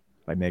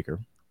by Maker?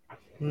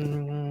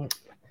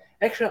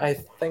 Actually, I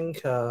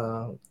think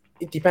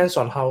it depends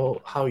on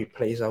how it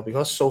plays out,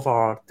 because so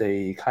far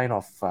they kind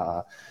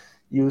of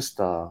use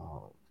the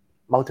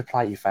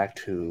multiply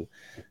effect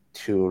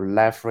to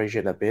leverage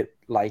it a bit.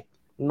 Like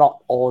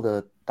not all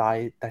the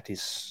DAI that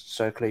is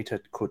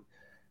circulated could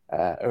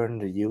earn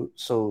the yield.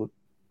 So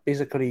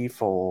basically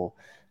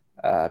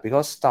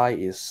because DAI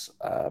is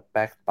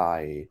backed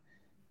by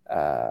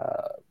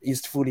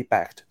is fully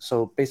backed.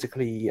 So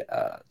basically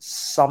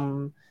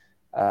some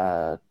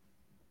DAI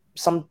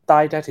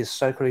that is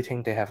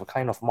circulating, they have a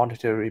kind of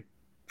monetary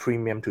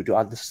premium to do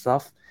other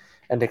stuff,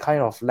 and they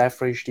kind of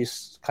leverage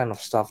this kind of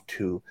stuff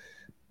to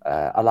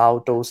allow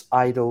those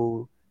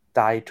idle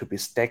DAI to be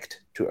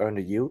staked to earn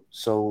the yield.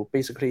 So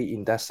basically,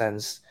 in that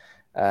sense,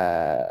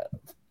 for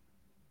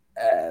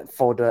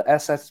the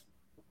assets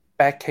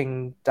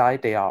backing DAI,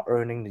 they are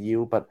earning the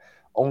yield, but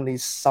only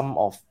some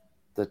of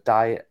the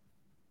DAI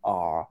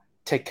are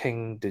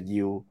taking the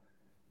yield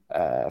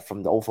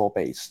from the overall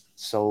base.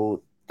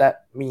 So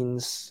that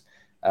means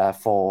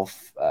for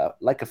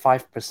like a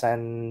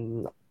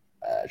 5%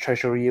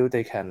 treasury yield,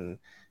 they can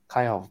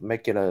kind of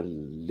make it a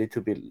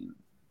little bit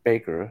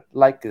bigger,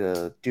 like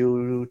the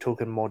dual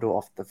token model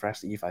of the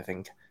Flex ETH, I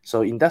think.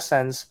 So in that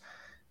sense,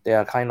 they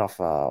are kind of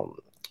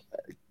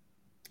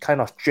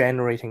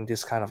generating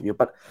this kind of yield.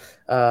 But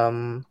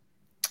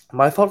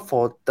my thought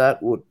for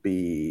that would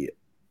be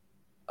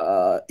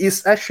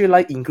it's actually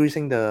like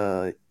increasing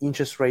the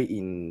interest rate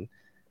in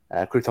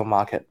crypto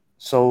market.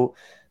 So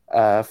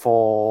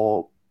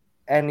for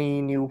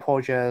any new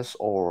projects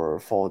or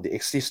for the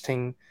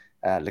existing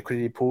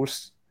liquidity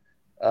pools,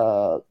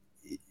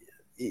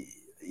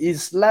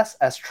 is less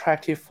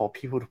attractive for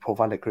people to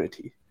provide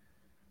liquidity.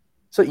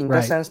 So in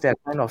that sense, they're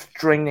kind of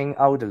draining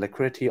out the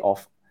liquidity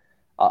of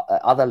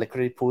other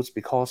liquidity pools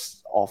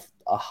because of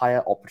a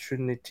higher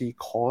opportunity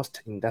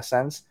cost in that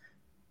sense.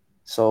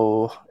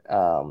 So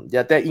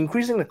they're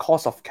increasing the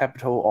cost of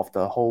capital of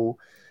the whole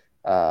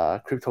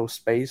crypto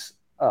space.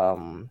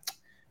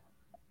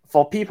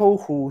 For people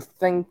who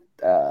think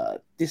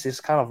this is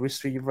kind of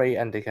risk-free rate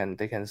and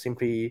they can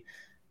simply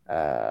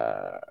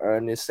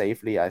earn it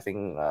safely, I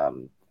think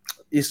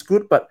it's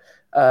good. But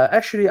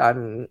actually,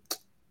 I'm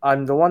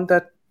the one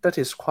that that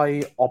is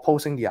quite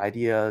opposing the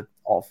idea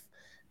of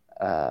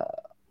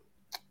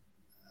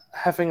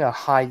having a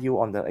high yield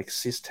on the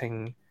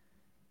existing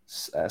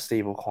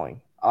stable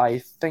coin. I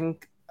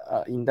think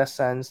in that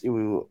sense it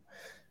will,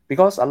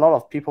 because a lot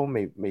of people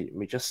may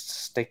just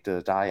stake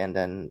the DAI and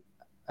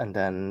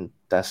then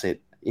that's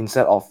it,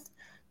 instead of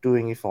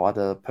doing it for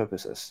other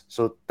purposes.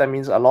 So that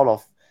means a lot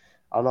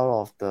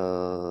of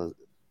the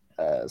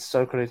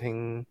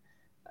circulating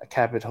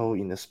capital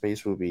in the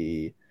space will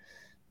be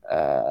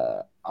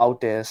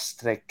out there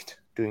staked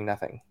doing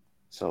nothing.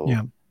 So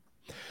yeah.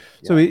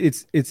 So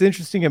it's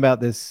interesting about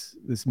this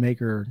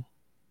Maker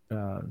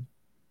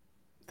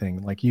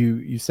thing. Like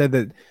you said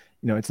that,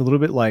 it's a little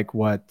bit like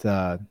what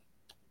I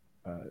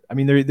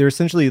mean, they're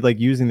essentially like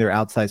using their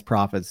outsized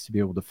profits to be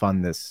able to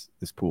fund this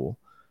pool.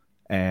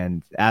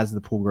 And as the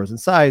pool grows in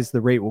size,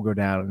 the rate will go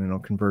down and it'll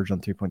converge on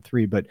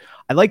 3.3. But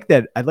I like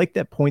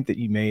that point that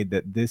you made,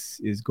 that this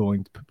is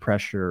going to put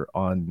pressure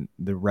on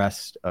the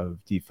rest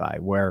of DeFi,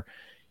 where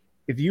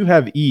if you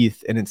have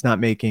ETH and it's not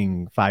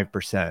making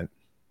 5%,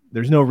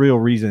 there's no real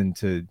reason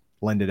to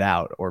lend it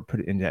out or put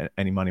it into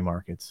any money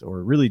markets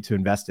or really to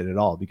invest it at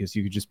all, because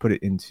you could just put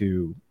it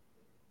into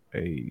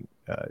a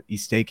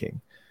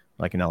e-staking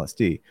like an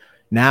LSD.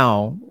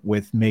 Now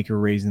with Maker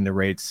raising the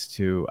rates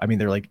to, I mean,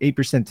 they're like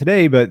 8%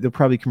 today, but they'll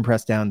probably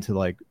compress down to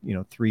like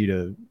 3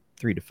 to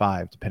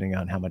 5, depending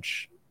on how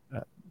much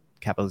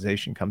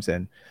capitalization comes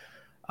in.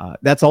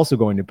 That's also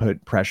going to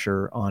put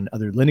pressure on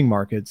other lending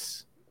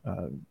markets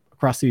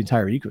across the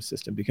entire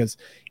ecosystem, because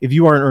if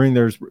you aren't earning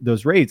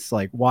those rates,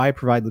 like why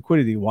provide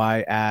liquidity?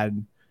 Why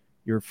add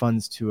your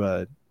funds to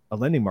a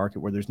lending market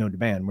where there's no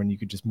demand, when you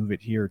could just move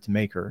it here to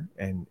Maker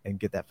and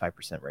get that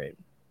 5% rate?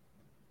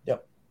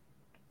 Yep.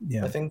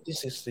 Yeah, I think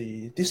this is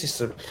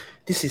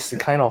the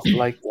kind of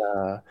like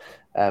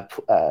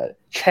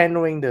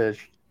channeling the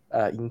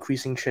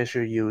increasing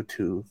treasury yield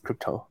to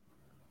crypto.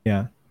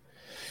 Yeah,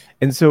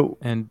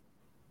 and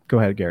go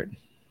ahead, Garrett.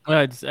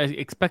 I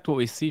expect what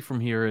we see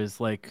from here is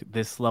like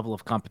this level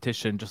of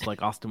competition, just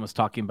like Austin was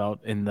talking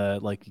about, in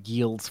the like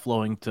yields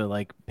flowing to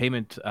like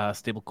payment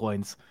stable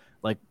coins.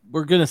 Like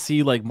we're gonna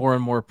see like more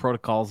and more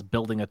protocols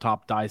building a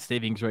top DAI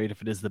savings rate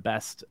if it is the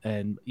best,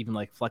 and even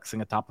like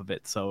flexing atop of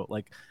it. So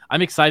like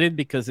I'm excited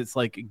because it's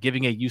like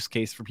giving a use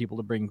case for people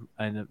to bring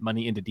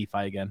money into DeFi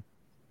again.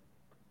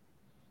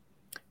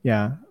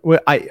 Yeah, well,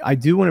 I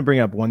do want to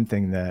bring up one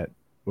thing that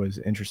was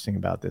interesting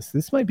about this.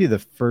 This might be the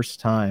first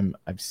time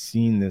I've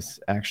seen this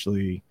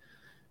actually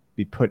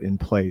be put in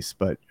place,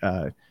 but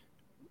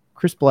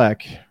Chris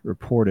Black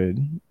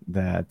reported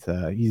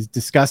that he's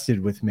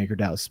disgusted with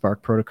MakerDAO's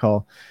Spark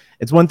protocol.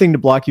 It's one thing to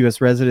block U.S.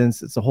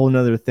 residents. It's a whole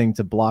other thing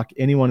to block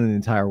anyone in the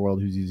entire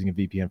world who's using a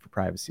VPN for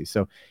privacy.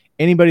 So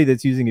anybody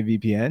that's using a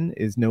VPN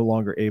is no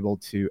longer able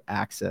to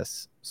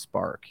access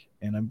Spark.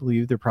 And I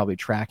believe they're probably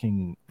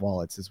tracking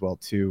wallets as well,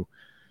 too,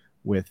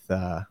 with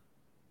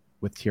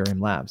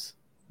TRM Labs.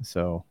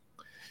 So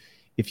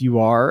if you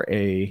are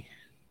a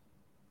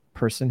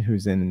person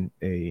who's in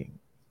a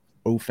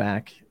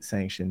OFAC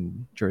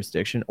sanctioned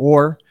jurisdiction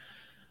or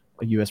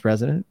a U.S.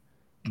 resident,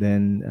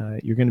 then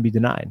you're going to be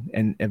denied,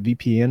 and a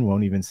VPN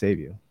won't even save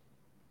you.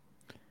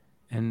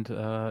 And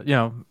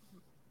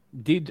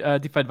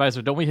DeFi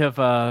Advisor, don't we have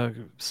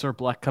Sir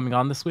Black coming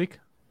on this week?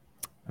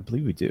 I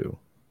believe we do.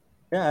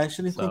 Yeah, I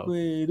actually think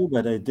we do,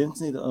 but I didn't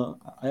see. I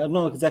don't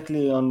know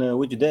exactly on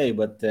which day,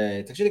 but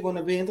it's actually going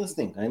to be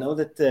interesting. I know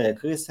that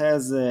Chris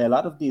has a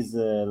lot of these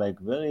like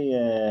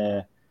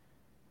very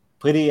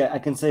pretty, I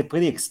can say,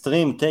 pretty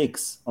extreme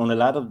takes on a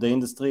lot of the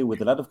industry,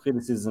 with a lot of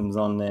criticisms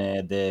on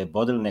the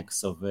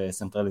bottlenecks of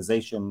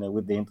centralization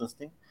with the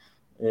interesting.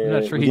 I'm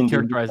not sure he'd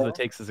characterize the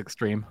takes as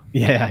extreme.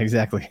 Yeah,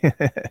 exactly.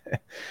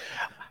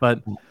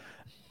 But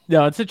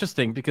no, it's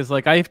interesting because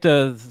like I have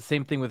to,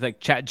 same thing with like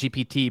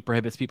ChatGPT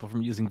prohibits people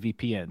from using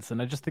VPNs,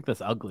 and I just think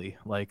that's ugly.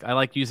 Like I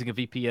like using a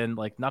VPN,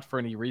 like not for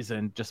any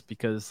reason, just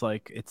because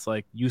like it's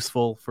like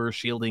useful for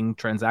shielding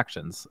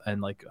transactions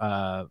and like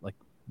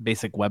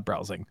basic web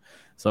browsing.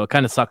 So it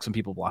kind of sucks when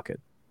people block it.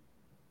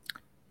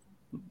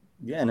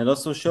 Yeah, and it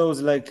also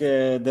shows like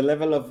the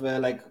level of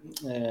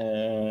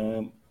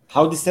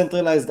how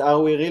decentralized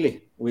are we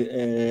really,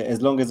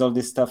 as long as all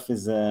this stuff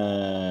is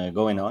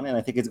going on. And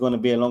I think it's going to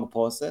be a long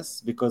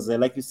process because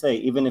like you say,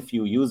 even if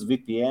you use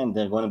VPN,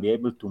 they're going to be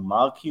able to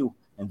mark you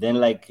and then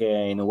like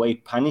in a way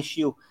punish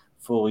you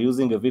for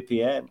using a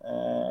VPN.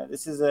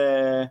 This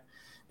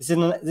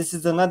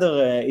is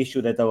another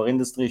issue that our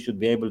industry should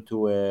be able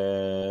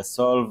to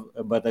solve,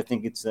 but I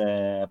think it's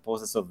a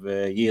process of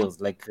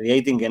years, like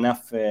creating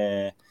enough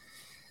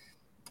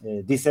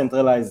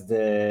decentralized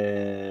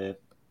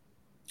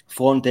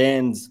front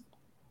ends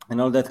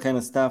and all that kind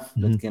of stuff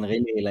that can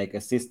really like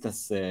assist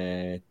us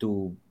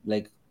to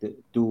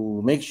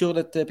make sure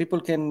that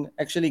people can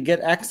actually get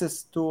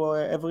access to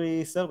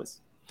every service.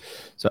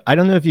 So I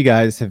don't know if you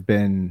guys have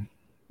been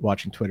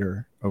watching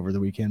Twitter over the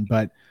weekend,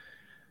 but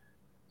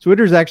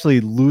Twitter's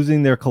actually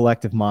losing their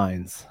collective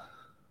minds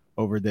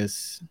over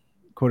this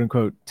quote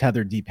unquote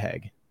tethered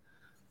DPEG.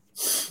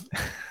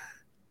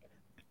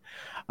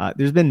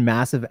 There's been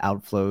massive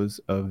outflows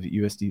of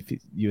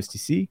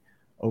USDC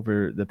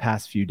over the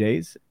past few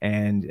days,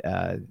 and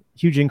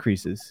huge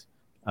increases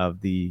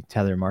of the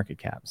Tether market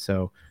cap.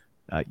 So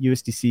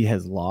USDC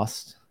has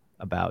lost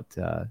about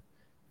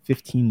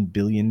 $15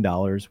 billion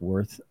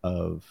worth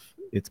of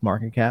its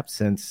market cap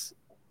since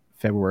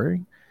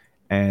February,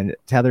 and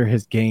Tether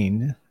has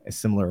gained a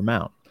similar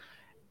amount.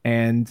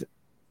 And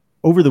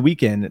over the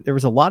weekend, there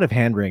was a lot of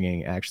hand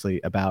wringing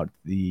actually about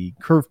the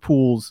curve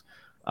pools,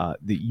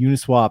 the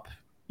Uniswap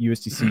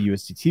USDC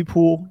USDT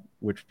pool,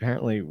 which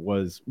apparently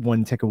was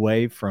one tick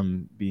away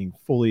from being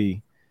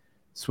fully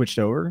switched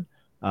over,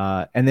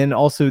 and then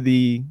also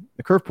the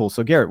curve pool.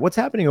 So Garrett, what's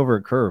happening over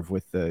at Curve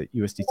with the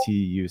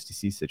USDT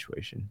USDC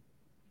situation?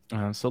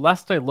 So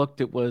last I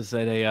looked, it was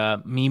at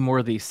a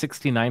meme-worthy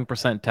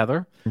 69%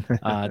 tether.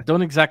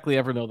 Don't exactly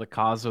ever know the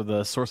cause or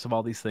the source of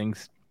all these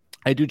things.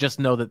 I do just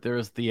know that there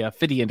is the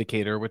FIDI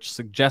indicator, which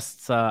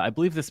suggests, I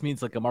believe this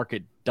means like a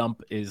market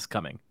dump is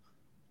coming.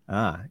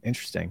 Ah,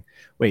 interesting.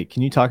 Wait,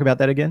 can you talk about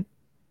that again?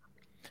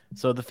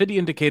 So the FIDI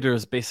indicator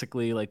is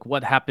basically like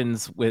what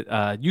happens with,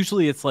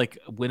 usually it's like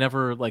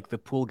whenever like the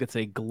pool gets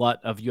a glut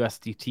of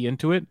USDT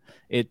into it,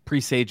 it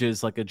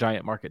presages like a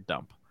giant market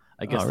dump.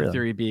 I guess the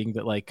theory being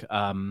that like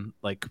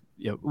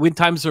when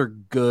times are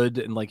good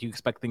and like you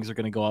expect things are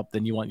going to go up,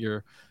 then you want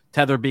your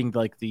tether being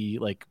like the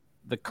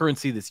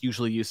currency that's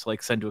usually used to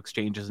like send to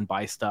exchanges and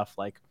buy stuff,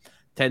 like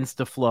tends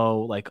to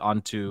flow like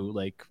onto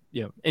like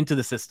into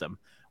the system.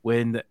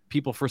 When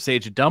people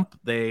forsage a dump,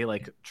 they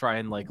like try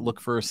and like look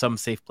for some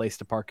safe place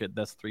to park it.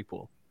 That's 3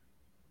 pool.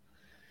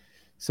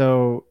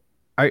 So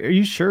are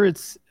you sure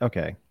it's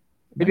okay?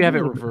 Maybe have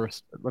it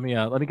reversed. Let me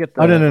get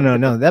the. Oh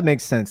no. That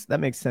makes sense.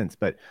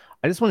 But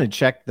I just want to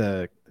check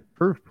the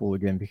curve pool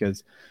again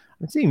because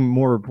I'm seeing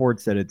more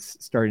reports that it's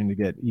starting to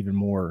get even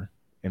more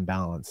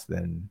imbalanced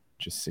than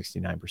just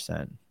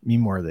 69%.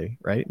 Meme-worthy,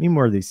 right?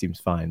 Meme-worthy seems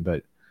fine,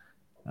 but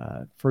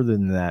further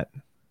than that,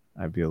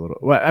 I'd be a little.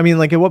 Well, I mean,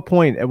 like at what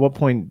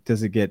point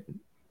does it get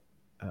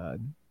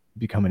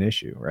become an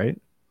issue, right?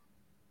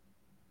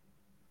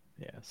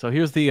 Yeah. So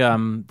here's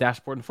the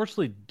dashboard.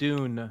 Unfortunately,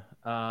 Dune.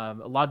 A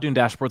lot of Dune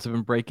dashboards have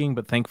been breaking,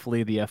 but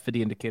thankfully the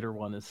FIDI indicator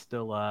one is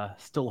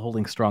still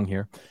holding strong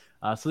here.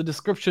 So the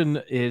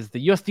description is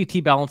the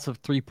USDT balance of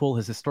 3 pool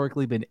has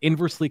historically been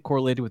inversely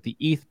correlated with the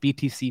ETH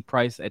BTC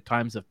price at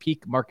times of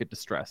peak market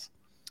distress.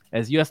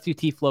 As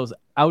USDT flows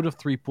out of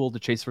 3 pool to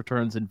chase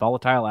returns in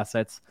volatile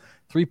assets,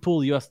 3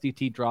 pool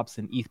USDT drops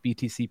and ETH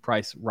BTC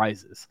price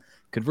rises.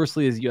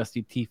 Conversely, as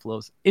USDT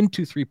flows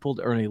into 3 pool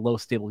to earn a low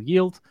stable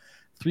yield,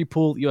 3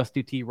 pool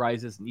USDT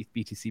rises and ETH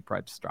BTC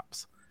price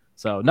drops.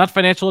 So not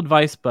financial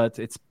advice, but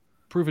it's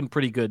proven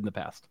pretty good in the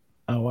past.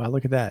 Oh, wow,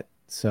 look at that.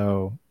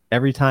 So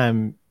every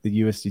time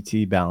the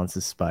USDT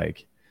balances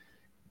spike,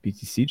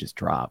 BTC just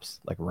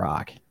drops like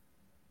rock.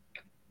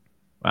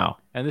 Wow.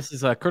 And this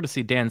is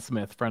courtesy Dan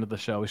Smith, friend of the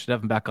show. We should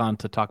have him back on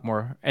to talk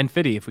more. And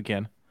FIDI, if we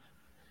can.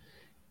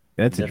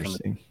 That's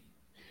interesting.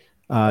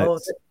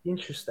 That's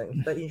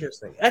interesting. That's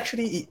interesting.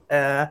 Actually,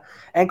 it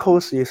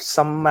echoes with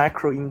some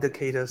macro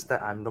indicators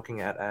that I'm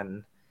looking at,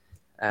 and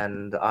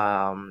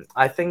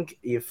I think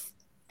if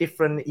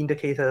different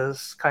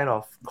indicators kind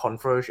of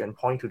converge and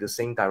point to the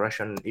same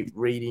direction, it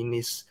really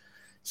needs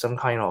some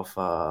kind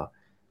of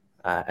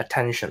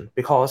attention,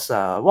 because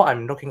what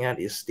I'm looking at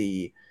is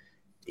the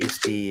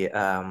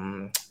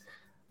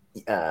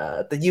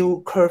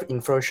yield curve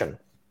inversion,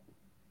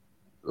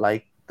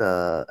 like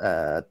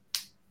the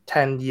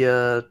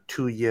 10-year,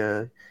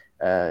 2-year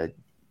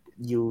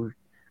yield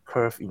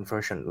curve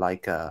inversion.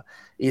 Like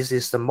is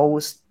this the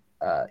most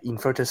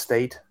inverted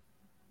state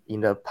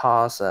in the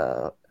past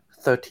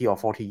 30 or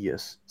 40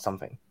 years,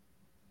 something.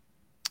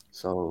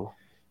 So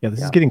yeah,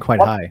 this is getting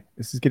quite high.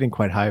 This is getting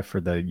quite high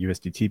for the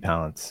USDT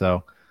balance.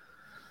 So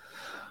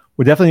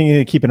we're definitely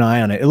going to keep an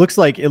eye on it. It looks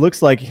like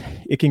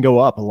it can go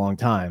up a long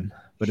time,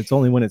 but it's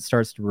only when it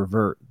starts to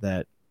revert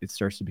that it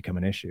starts to become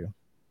an issue.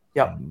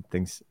 Yeah,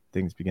 things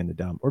begin to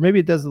dump, or maybe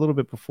it does a little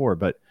bit before,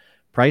 but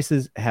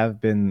prices have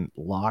been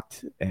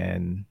locked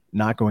and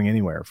not going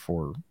anywhere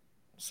for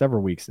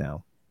several weeks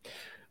now.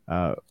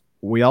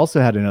 We also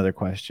had another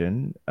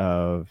question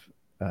of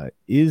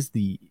is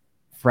the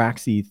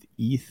Frax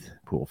ETH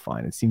pool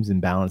fine? It seems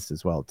imbalanced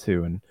as well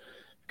too, and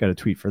got a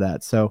tweet for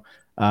that. So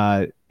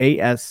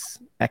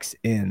ASXN_R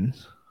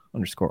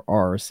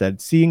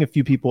said, seeing a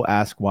few people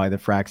ask why the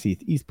Frax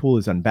ETH pool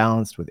is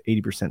unbalanced with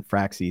 80%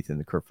 Frax ETH in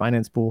the Curve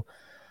Finance pool.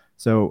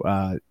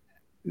 So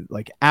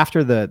like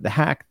after the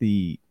hack,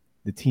 the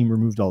team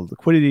removed all the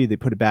liquidity, they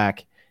put it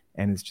back,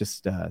 and it's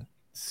just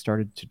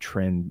started to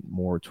trend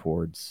more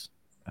towards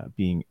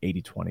being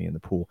 80-20 in the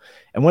pool.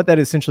 And what that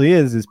essentially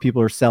is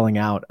people are selling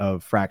out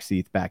of Frax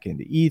ETH back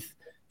into ETH.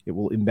 It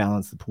will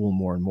imbalance the pool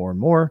more and more and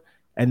more.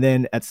 And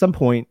then at some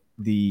point,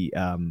 the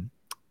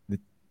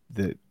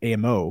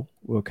AMO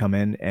will come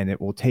in and it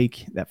will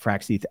take that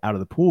Frax ETH out of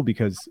the pool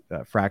because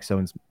Frax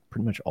owns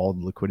pretty much all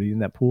the liquidity in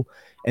that pool,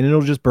 and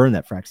it'll just burn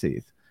that Frax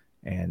ETH,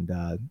 and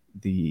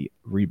the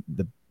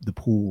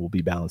pool will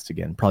be balanced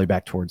again, probably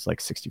back towards like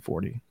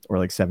 60-40 or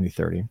like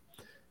 70-30.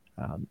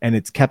 and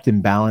it's kept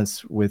in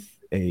balance with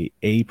a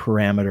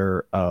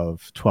parameter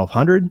of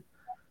 1200,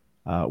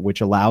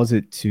 which allows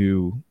it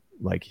to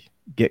like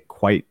get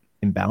quite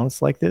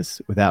imbalanced like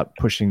this without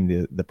pushing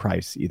the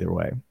price either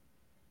way.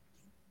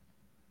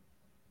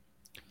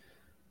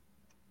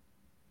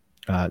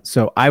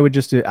 So I would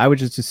just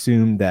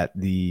assume that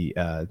the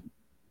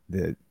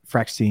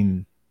Frax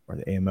team or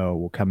the AMO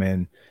will come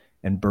in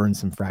and burn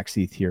some Frax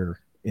ETH here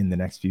in the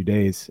next few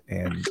days,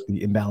 and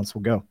the imbalance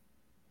will go.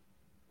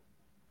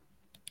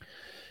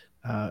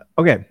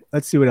 Okay,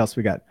 let's see what else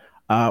we got.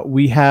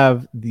 We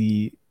have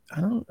the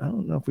I don't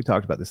know if we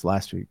talked about this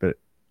last week, but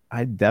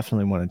I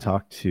definitely want to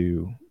talk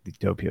to the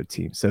Doppio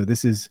team. So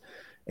this is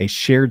a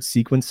shared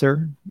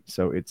sequencer.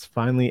 So it's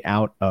finally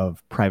out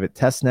of private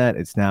testnet.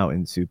 It's now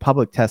into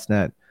public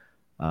testnet.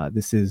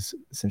 This is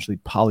essentially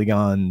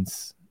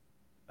Polygon's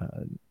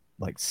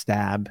like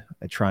stab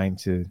at trying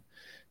to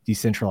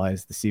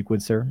decentralize the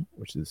sequencer,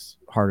 which is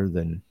harder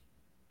than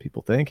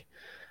people think.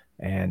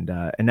 And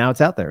now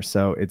it's out there.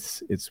 So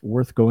it's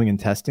worth going and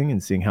testing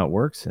and seeing how it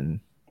works, and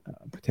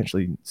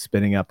potentially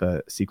spinning up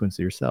a sequencer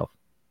yourself.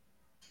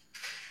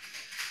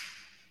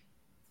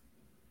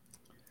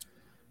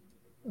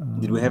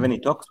 Did we have any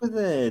talks with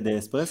the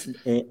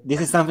Espresso?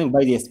 This is something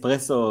by the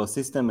Espresso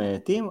system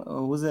team,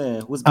 or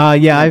who's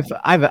yeah,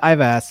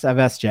 I've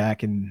asked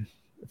Jack and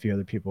a few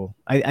other people.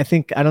 I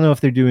think I don't know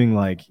if they're doing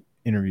like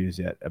interviews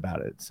yet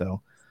about it.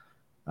 So,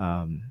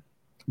 but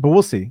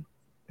we'll see.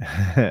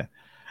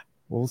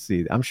 We'll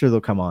see. I'm sure they'll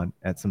come on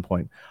at some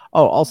point.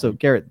 Oh, also,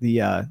 Garrett,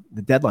 the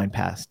deadline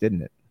passed,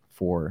 didn't it?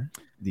 For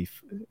the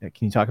can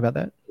you talk about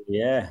that?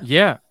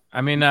 Yeah.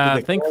 I mean,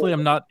 thankfully,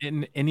 I'm not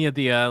in any of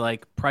the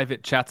like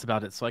private chats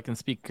about it, so I can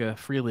speak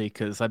freely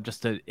because I'm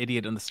just an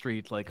idiot on the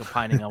street, like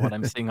opining on what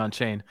I'm seeing on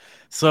chain.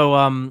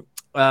 So,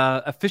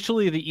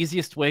 officially, the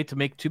easiest way to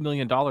make $2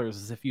 million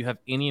is if you have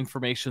any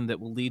information that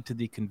will lead to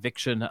the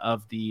conviction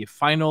of the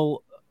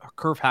final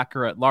Curve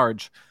hacker at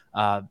large.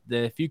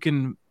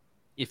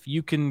 If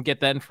you can get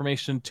that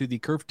information to the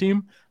Curve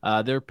team,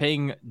 they're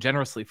paying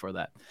generously for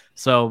that.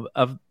 So,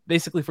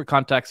 basically, for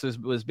context, there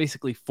was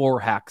basically 4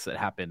 hacks that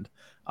happened.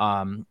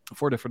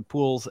 4 different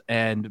pools,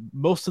 and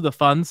most of the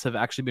funds have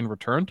actually been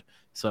returned.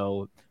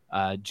 So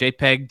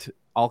JPEG,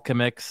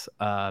 Alchemix,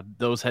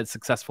 those had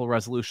successful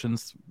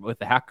resolutions with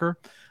the hacker.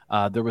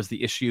 There was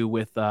the issue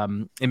with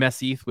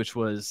MSETH, which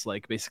was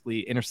like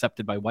basically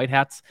intercepted by white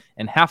hats,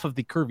 and half of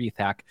the Curve ETH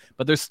hack.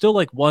 But there's still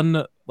like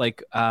one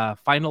like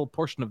final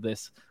portion of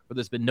this where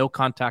there's been no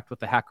contact with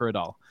the hacker at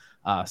all.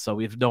 So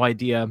we have no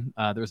idea.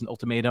 There's an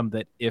ultimatum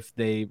that if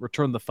they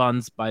return the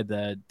funds by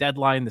the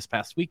deadline this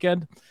past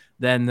weekend,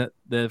 then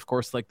of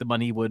course, like the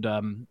money would,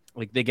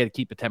 like they get to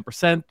keep a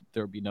 10%.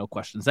 There would be no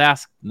questions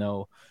asked,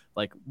 no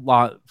like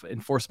law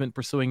enforcement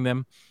pursuing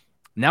them.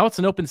 Now it's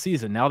an open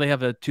season. Now they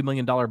have a $2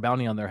 million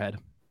bounty on their head.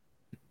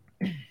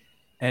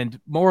 And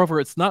moreover,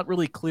 it's not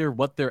really clear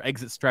what their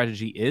exit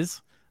strategy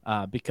is,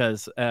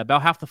 because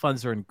about half the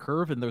funds are in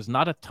Curve, and there's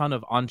not a ton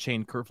of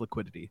on-chain Curve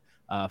liquidity.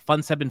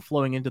 Funds have been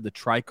flowing into the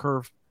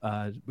Tri-Curve,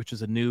 which is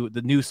the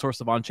new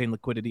source of on-chain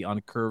liquidity on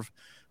Curve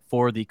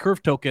for the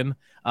Curve token.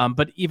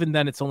 But even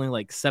then, it's only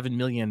like 7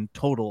 million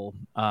total.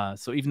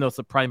 So even though it's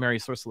the primary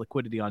source of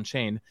liquidity on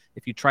chain,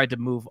 if you tried to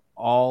move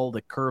all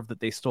the Curve that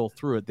they stole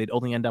through it, they'd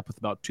only end up with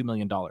about $2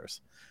 million.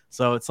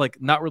 So it's like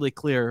not really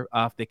clear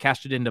if they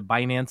cashed it into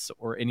Binance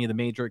or any of the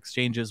major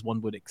exchanges.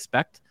 One would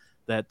expect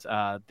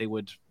that they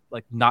would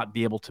like not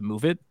be able to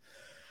move it.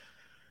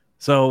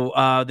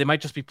 So they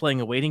might just be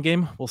playing a waiting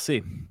game. We'll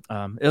see.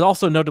 It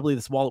also notably,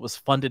 this wallet was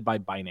funded by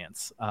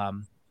Binance.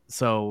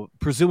 So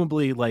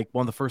presumably, like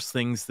one of the first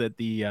things that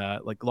the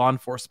like law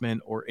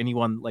enforcement or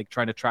anyone like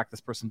trying to track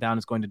this person down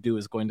is going to do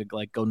is going to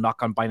like go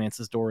knock on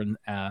Binance's door and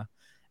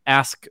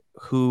ask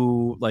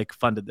who like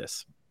funded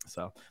this.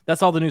 So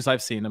that's all the news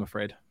I've seen, I'm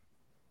afraid.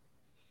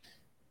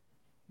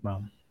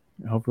 Well,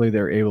 hopefully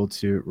they're able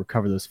to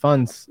recover those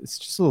funds. It's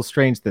just a little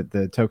strange that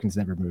the tokens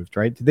never moved,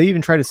 right? Did they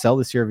even try to sell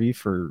the CRV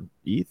for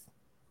ETH?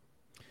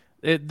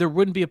 There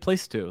wouldn't be a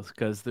place to,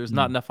 because there's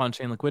not enough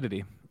on-chain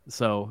liquidity.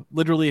 So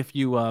literally, if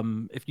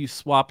you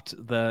swapped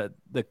the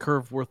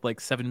Curve worth like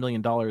 $7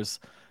 million,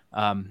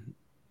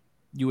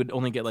 you would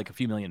only get like a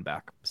few million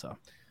back. So,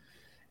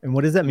 and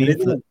what does that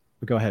mean?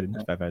 Go ahead,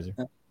 Advisor.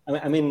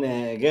 I mean,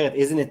 Garrett,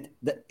 isn't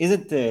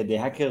the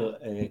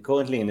hacker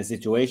currently in a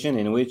situation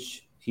in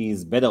which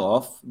he's better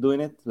off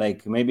doing it?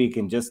 Like maybe he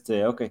can just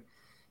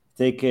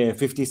take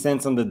 50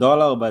 cents on the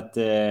dollar, but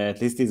at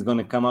least he's going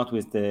to come out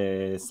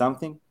with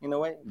something in a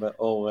way. But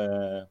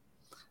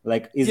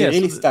is it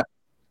really stuck?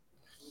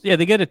 Yeah,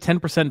 they get a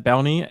 10%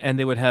 bounty, and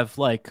they would have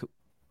like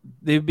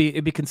it'd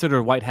be considered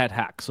a white hat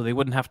hack, so they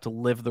wouldn't have to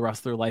live the rest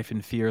of their life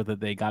in fear that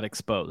they got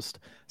exposed.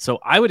 So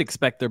I would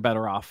expect they're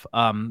better off.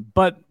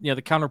 But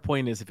the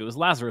counterpoint is if it was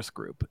Lazarus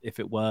Group, if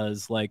it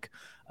was like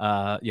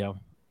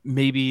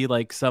maybe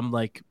like some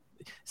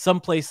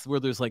place where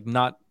there's like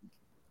not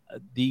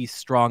the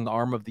strong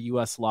arm of the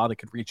U.S. law that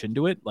could reach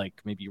into it,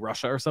 like maybe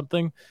Russia or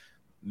something,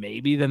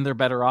 maybe then they're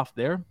better off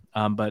there.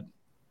 But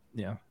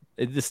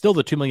it's still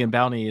the $2 million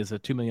bounty is a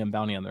 $2 million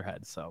bounty on their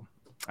head. So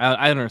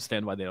I don't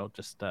understand why they don't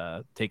just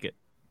take it.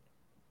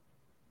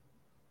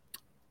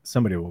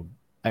 Somebody will.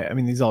 I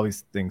mean, all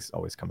these things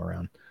always come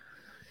around,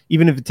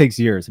 even if it takes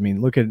years. I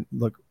mean, look at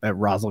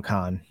Razel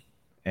Khan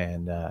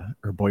and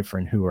her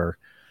boyfriend, who are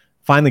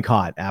finally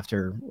caught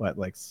after what,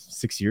 like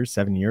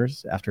 7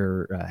 years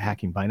after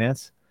hacking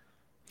Binance.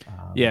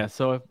 Yeah,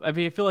 so I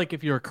feel like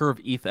if you're a Curve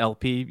ETH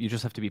LP, you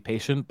just have to be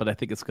patient, but I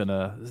think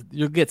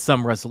you'll get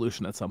some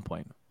resolution at some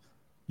point.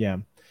 Yeah,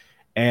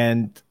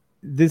 and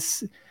it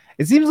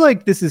seems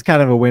like this is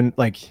kind of a win,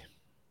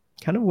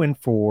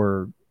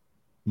 for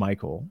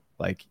Michael.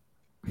 Like,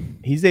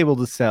 he's able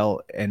to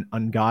sell an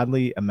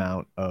ungodly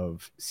amount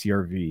of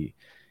CRV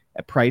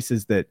at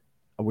prices that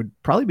would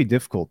probably be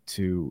difficult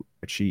to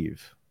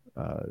achieve.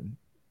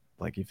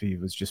 Like if he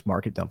was just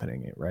market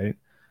dumping it, right?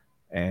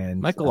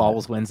 And Michael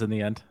always wins in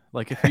the end.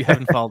 Like, if you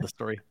haven't followed the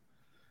story,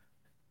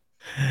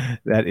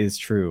 that is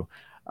true.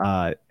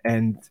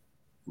 And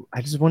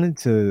I just wanted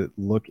to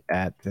look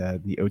at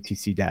the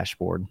OTC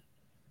dashboard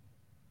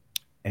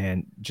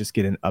and just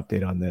get an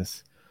update on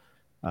this.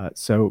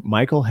 So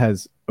Michael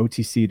has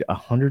OTC'd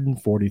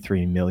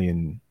 143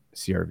 million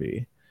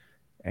CRV,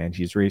 and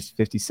he's raised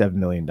 $57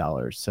 million.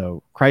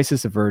 So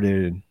crisis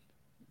averted,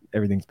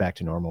 everything's back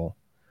to normal,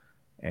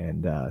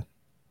 and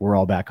we're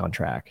all back on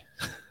track.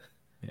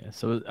 Yeah,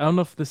 so I don't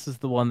know if this is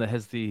the one that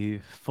has the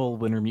full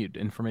Wintermute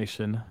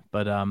information,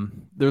 but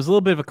there's a little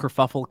bit of a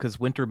kerfuffle because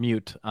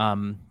Wintermute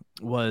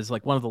was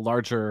like one of the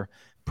larger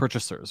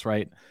purchasers,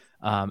 right?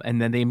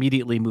 And then they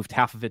immediately moved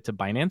half of it to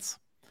Binance.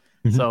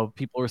 Mhm. So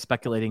people were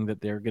speculating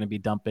that they're going to be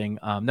dumping.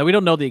 Now we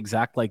don't know the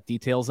exact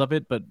details of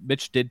it, but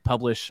Mitch did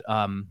publish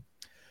an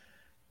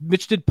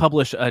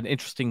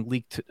interesting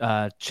leaked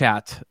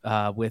chat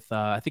with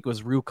I think it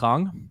was Ru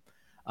Kong,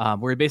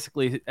 where he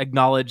basically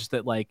acknowledged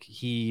that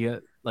he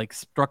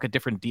struck a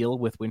different deal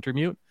with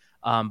Wintermute,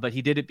 but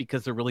he did it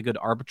because they're really good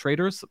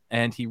arbitrators,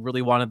 and he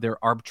really wanted their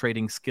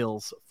arbitrating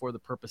skills for the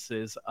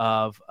purposes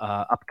of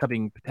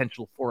upcoming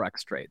potential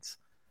Forex trades,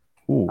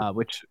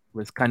 which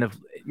was kind of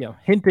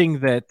hinting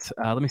that.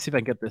 Let me see if I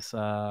can get this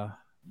up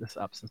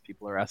since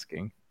people are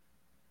asking.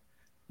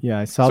 Yeah,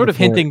 I saw sort of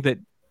hinting that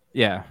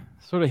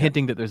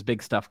there's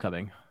big stuff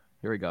coming.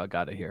 Here we go. I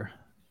got it here.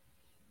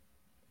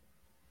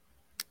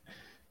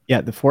 Yeah,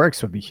 the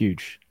Forex would be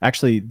huge.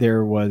 Actually,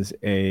 there was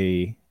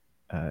a.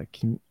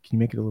 Can you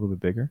make it a little bit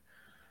bigger?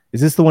 Is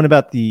this the one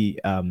about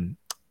the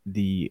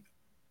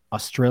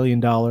Australian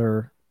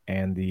dollar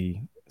and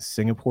the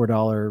Singapore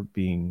dollar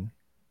being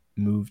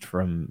moved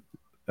from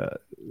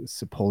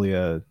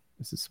Sepolia?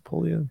 Is it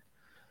Sepolia?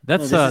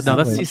 That's that's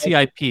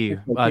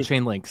CCIP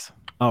chain links.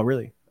 Oh,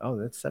 really? Oh,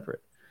 that's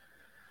separate.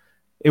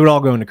 It would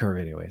all go into Curve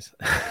anyways.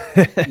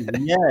 Yeah,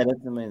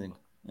 that's amazing.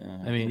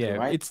 I mean, yeah,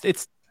 right.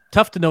 It's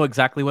tough to know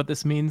exactly what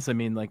this means. I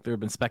mean, there have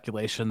been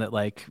speculation that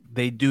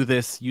they do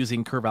this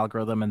using Curve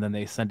algorithm and then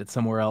they send it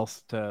somewhere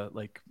else to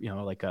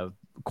a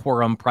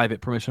Quorum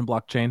private permission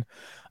blockchain.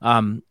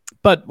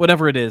 But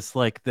whatever it is,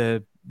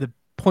 the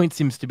point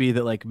seems to be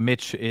that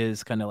Mitch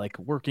is kind of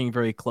working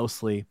very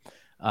closely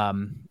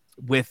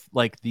with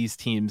these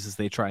teams as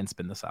they try and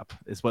spin this up,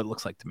 is what it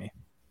looks like to me.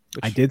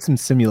 I did some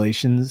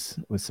simulations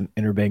with some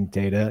interbank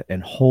data,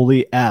 and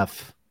holy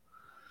F,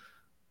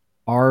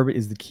 ARB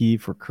is the key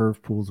for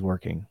Curve pools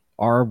working.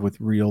 ARB with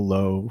real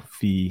low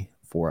fee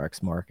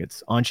Forex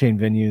markets. On-chain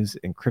venues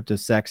and crypto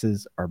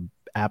sexes are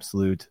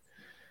absolute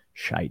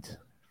shite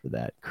for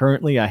that.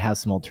 Currently, I have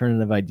some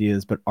alternative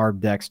ideas, but ARB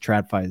DEX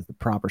TradFi is the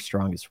proper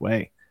strongest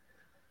way.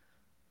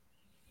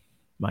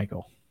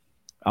 Michael,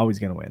 always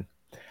going to win.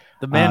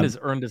 The man has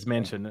earned his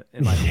mansion,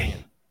 in my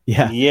opinion.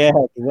 Yeah,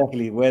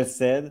 exactly. Well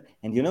said.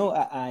 And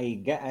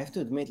I have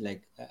to admit,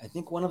 I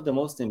think one of the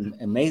most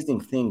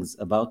amazing things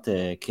about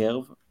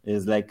Curve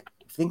is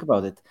think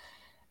about it.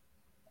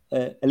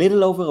 A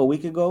little over a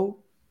week ago,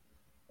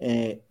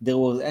 there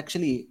was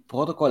actually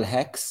protocol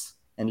hacks,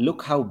 and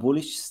look how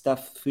bullish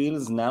stuff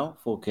feels now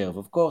for Curve.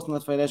 Of course,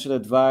 not financial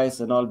advice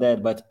and all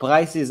that, but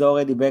price is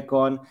already back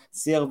on.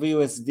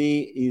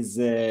 CRV-USD is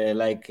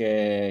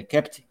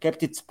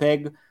kept its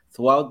peg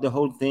throughout the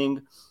whole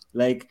thing.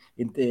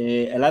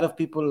 A lot of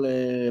people,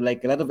 a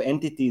lot of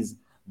entities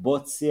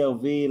bought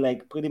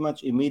CRV pretty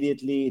much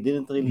immediately. It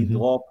didn't really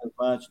drop as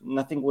much.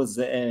 Nothing was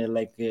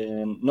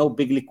no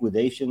big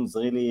liquidations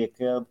really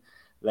occurred.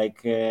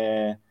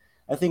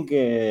 I think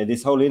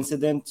this whole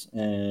incident,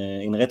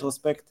 in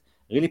retrospect,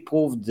 really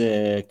proved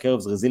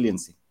Curve's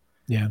resiliency.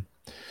 Yeah.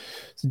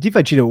 So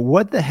DeFi Cheeto,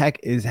 what the heck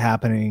is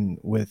happening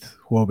with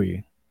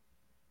Huobi?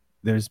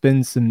 There's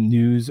been some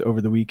news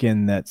over the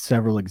weekend that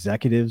several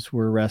executives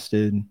were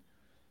arrested.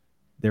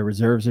 Their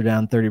reserves are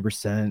down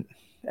 30%.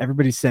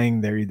 Everybody's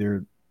saying they're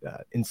either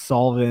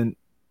insolvent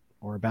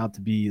or about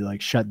to be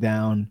shut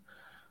down.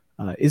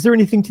 Is there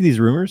anything to these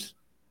rumors?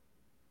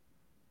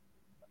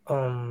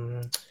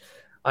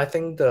 I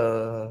think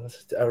the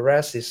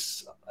arrest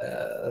is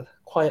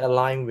quite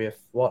aligned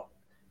with what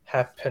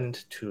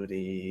happened to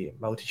the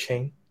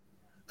multi-chain.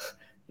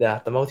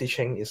 The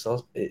multi-chain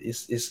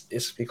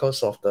is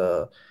because of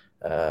the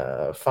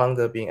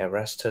founder being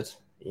arrested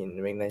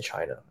in mainland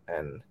China,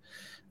 and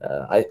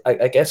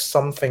I guess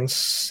something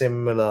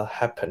similar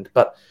happened,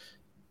 but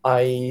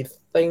I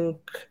think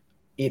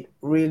it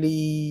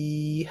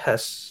really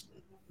has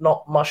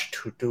not much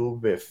to do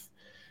with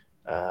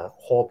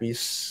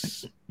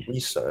Hobby's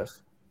reserve,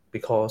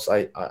 because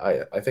I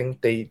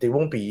think they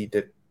won't be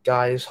the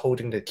guys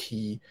holding the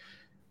key,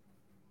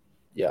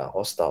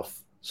 or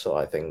stuff. So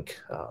I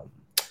think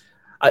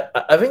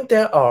I think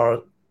there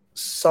are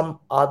some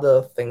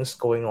other things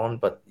going on,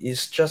 but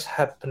it's just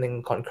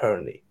happening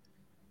concurrently.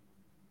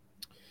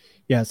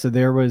 Yeah, so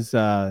there was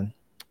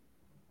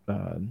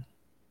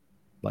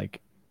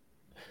like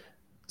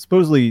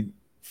supposedly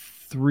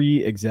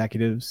 3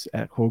 executives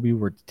at Hobby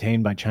were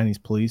detained by Chinese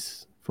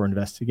police for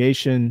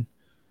investigation.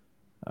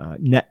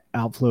 Net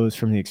outflows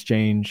from the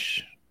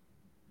exchange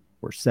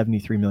were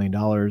 $73 million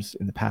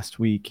in the past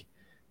week,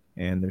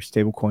 and their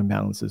stablecoin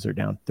balances are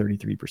down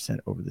 33%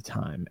 over the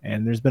time.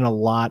 And there's been a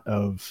lot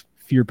of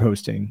fear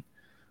posting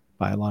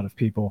by a lot of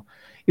people.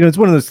 You know, it's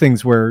one of those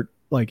things where,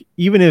 like,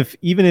 even if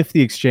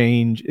the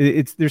exchange,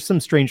 there's some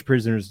strange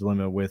prisoner's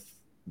dilemma with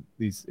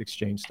these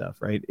exchange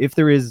stuff, right? If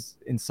there is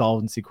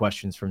insolvency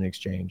questions from the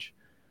exchange,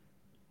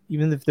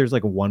 even if there's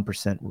like a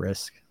 1%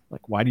 risk,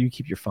 like, why do you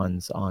keep your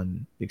funds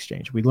on the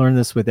exchange? We learned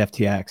this with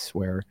FTX,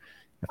 where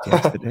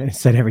FTX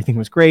said everything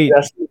was great.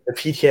 That's the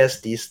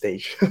PTSD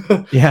stage.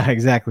 Yeah,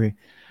 exactly.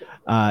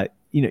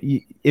 You know,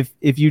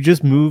 if you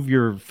just move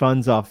your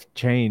funds off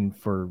chain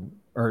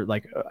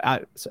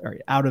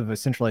out of a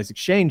centralized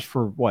exchange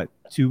for what,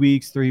 2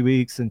 weeks, 3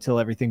 weeks, until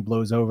everything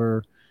blows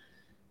over,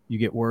 you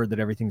get word that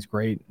everything's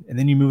great, and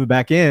then you move it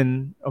back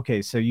in.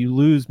 Okay, so you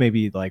lose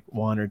maybe like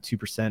 1 or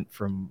 2%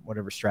 from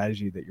whatever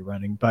strategy that you're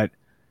running, but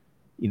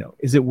you know,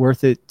 is it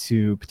worth it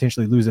to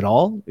potentially lose it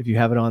all if you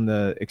have it on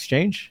the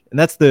exchange? And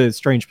that's the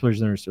strange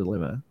prisoner's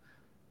dilemma.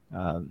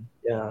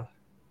 Yeah,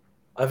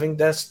 I think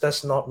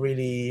that's not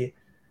really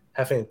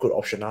having a good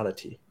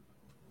optionality.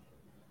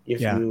 If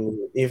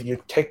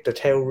you take the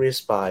tail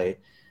risk by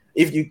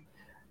putting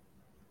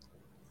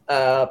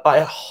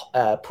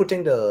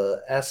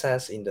the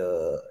assets in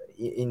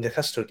the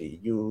custody,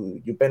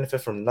 you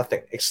benefit from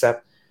nothing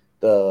except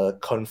the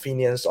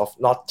convenience of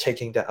not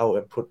taking that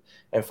out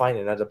and find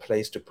another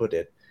place to put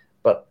it.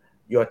 But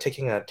you are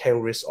taking a tail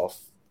risk of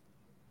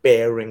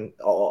bearing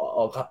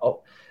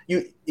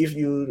if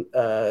you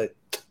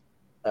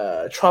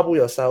trouble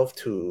yourself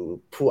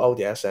to pull out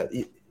the asset,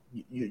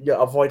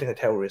 you're avoiding a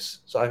tail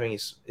risk. So I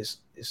think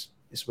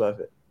it's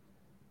worth it.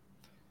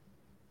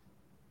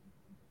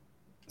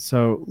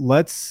 So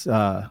let's we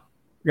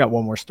got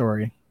one more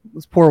story.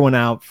 Let's pour one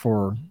out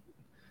for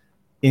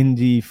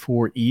Indy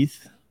 4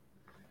 ETH.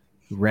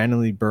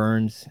 Randomly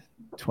burned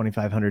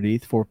 2,500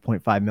 ETH,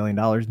 $4.5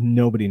 million.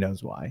 Nobody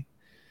knows why,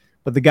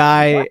 but the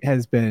guy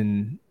has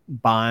been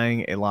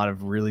buying a lot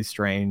of really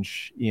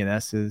strange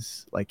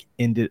ENSs, like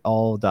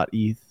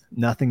inditall.eth,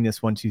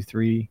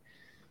 nothingness123,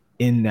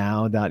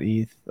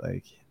 innow.eth.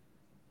 Like,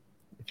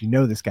 if you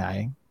know this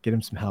guy, get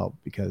him some help,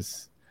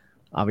 because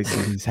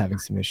obviously he's having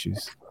some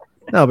issues.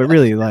 No, but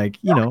really, like,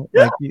 you know,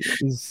 like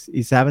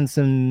he's having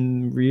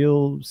some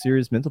real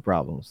serious mental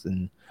problems,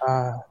 and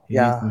he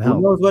needs some help.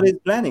 Who knows what he's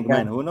planning,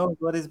 man? Who knows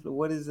what is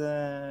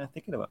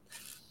thinking about?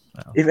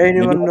 Wow. If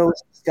anyone knows,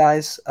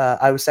 guys,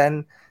 I will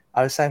send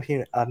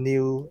him a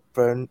new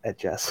burn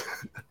address.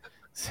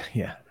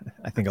 Yeah,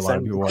 I think a lot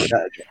of people would.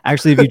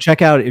 Actually, if you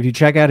check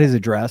out his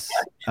address,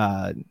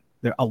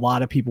 there a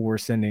lot of people were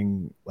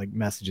sending like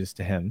messages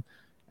to him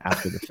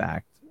after the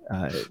fact.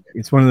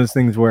 It's one of those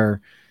things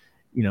where,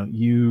 you know,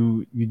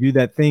 you do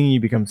that thing,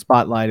 you become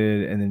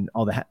spotlighted, and then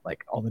all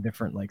the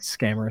different like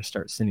scammers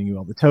start sending you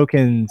all the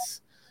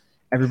tokens.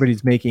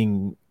 Everybody's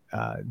making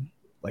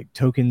like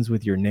tokens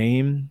with your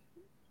name,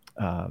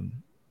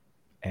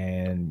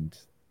 and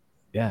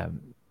yeah,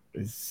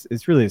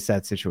 it's really a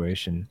sad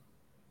situation.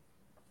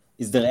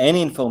 Is there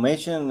any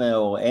information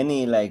or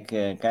any like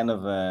kind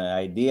of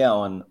idea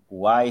on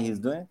why he's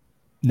doing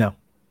it?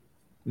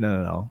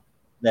 No.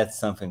 That's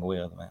something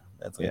weird, man.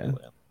 That's really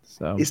weird.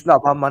 So it's not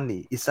about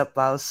money. It's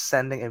about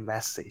sending a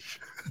message.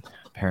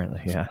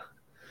 Apparently, yeah.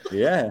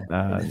 Yeah.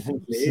 So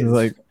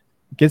like,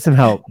 get some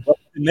help.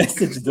 What's the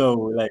message though?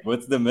 Like,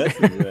 what's the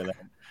message? Like,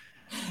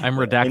 I'm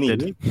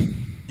redacted.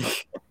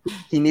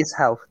 He needs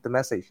help. The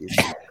message is.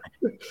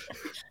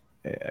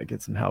 Yeah,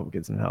 get some help.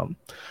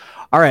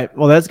 All right.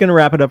 Well, that's going to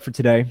wrap it up for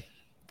today.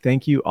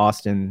 Thank you,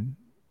 Austin,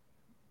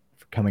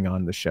 for coming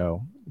on the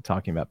show,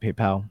 talking about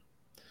PayPal.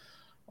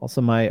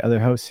 Also, my other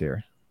hosts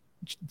here,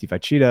 DeFi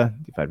Cheetah,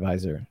 DeFi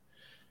Advisor,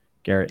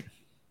 Garrett.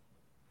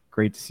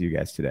 Great to see you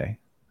guys today.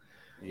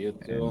 You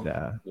too.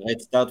 And,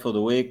 great start for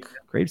the week.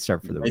 Great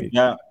start for the week.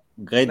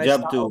 Great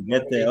job to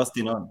get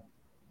Austin on.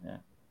 Yeah.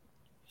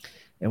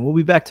 And we'll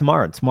be back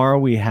tomorrow. Tomorrow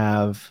we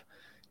have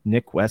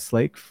Nick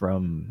Westlake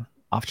from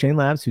Off-Chain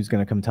Labs, who's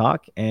going to come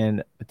talk,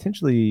 and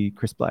potentially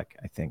Chris Black,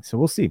 I think. So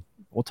we'll see.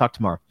 We'll talk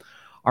tomorrow.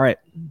 All right.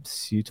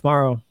 See you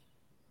tomorrow.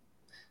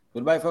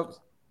 Goodbye, folks.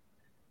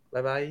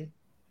 Bye-bye.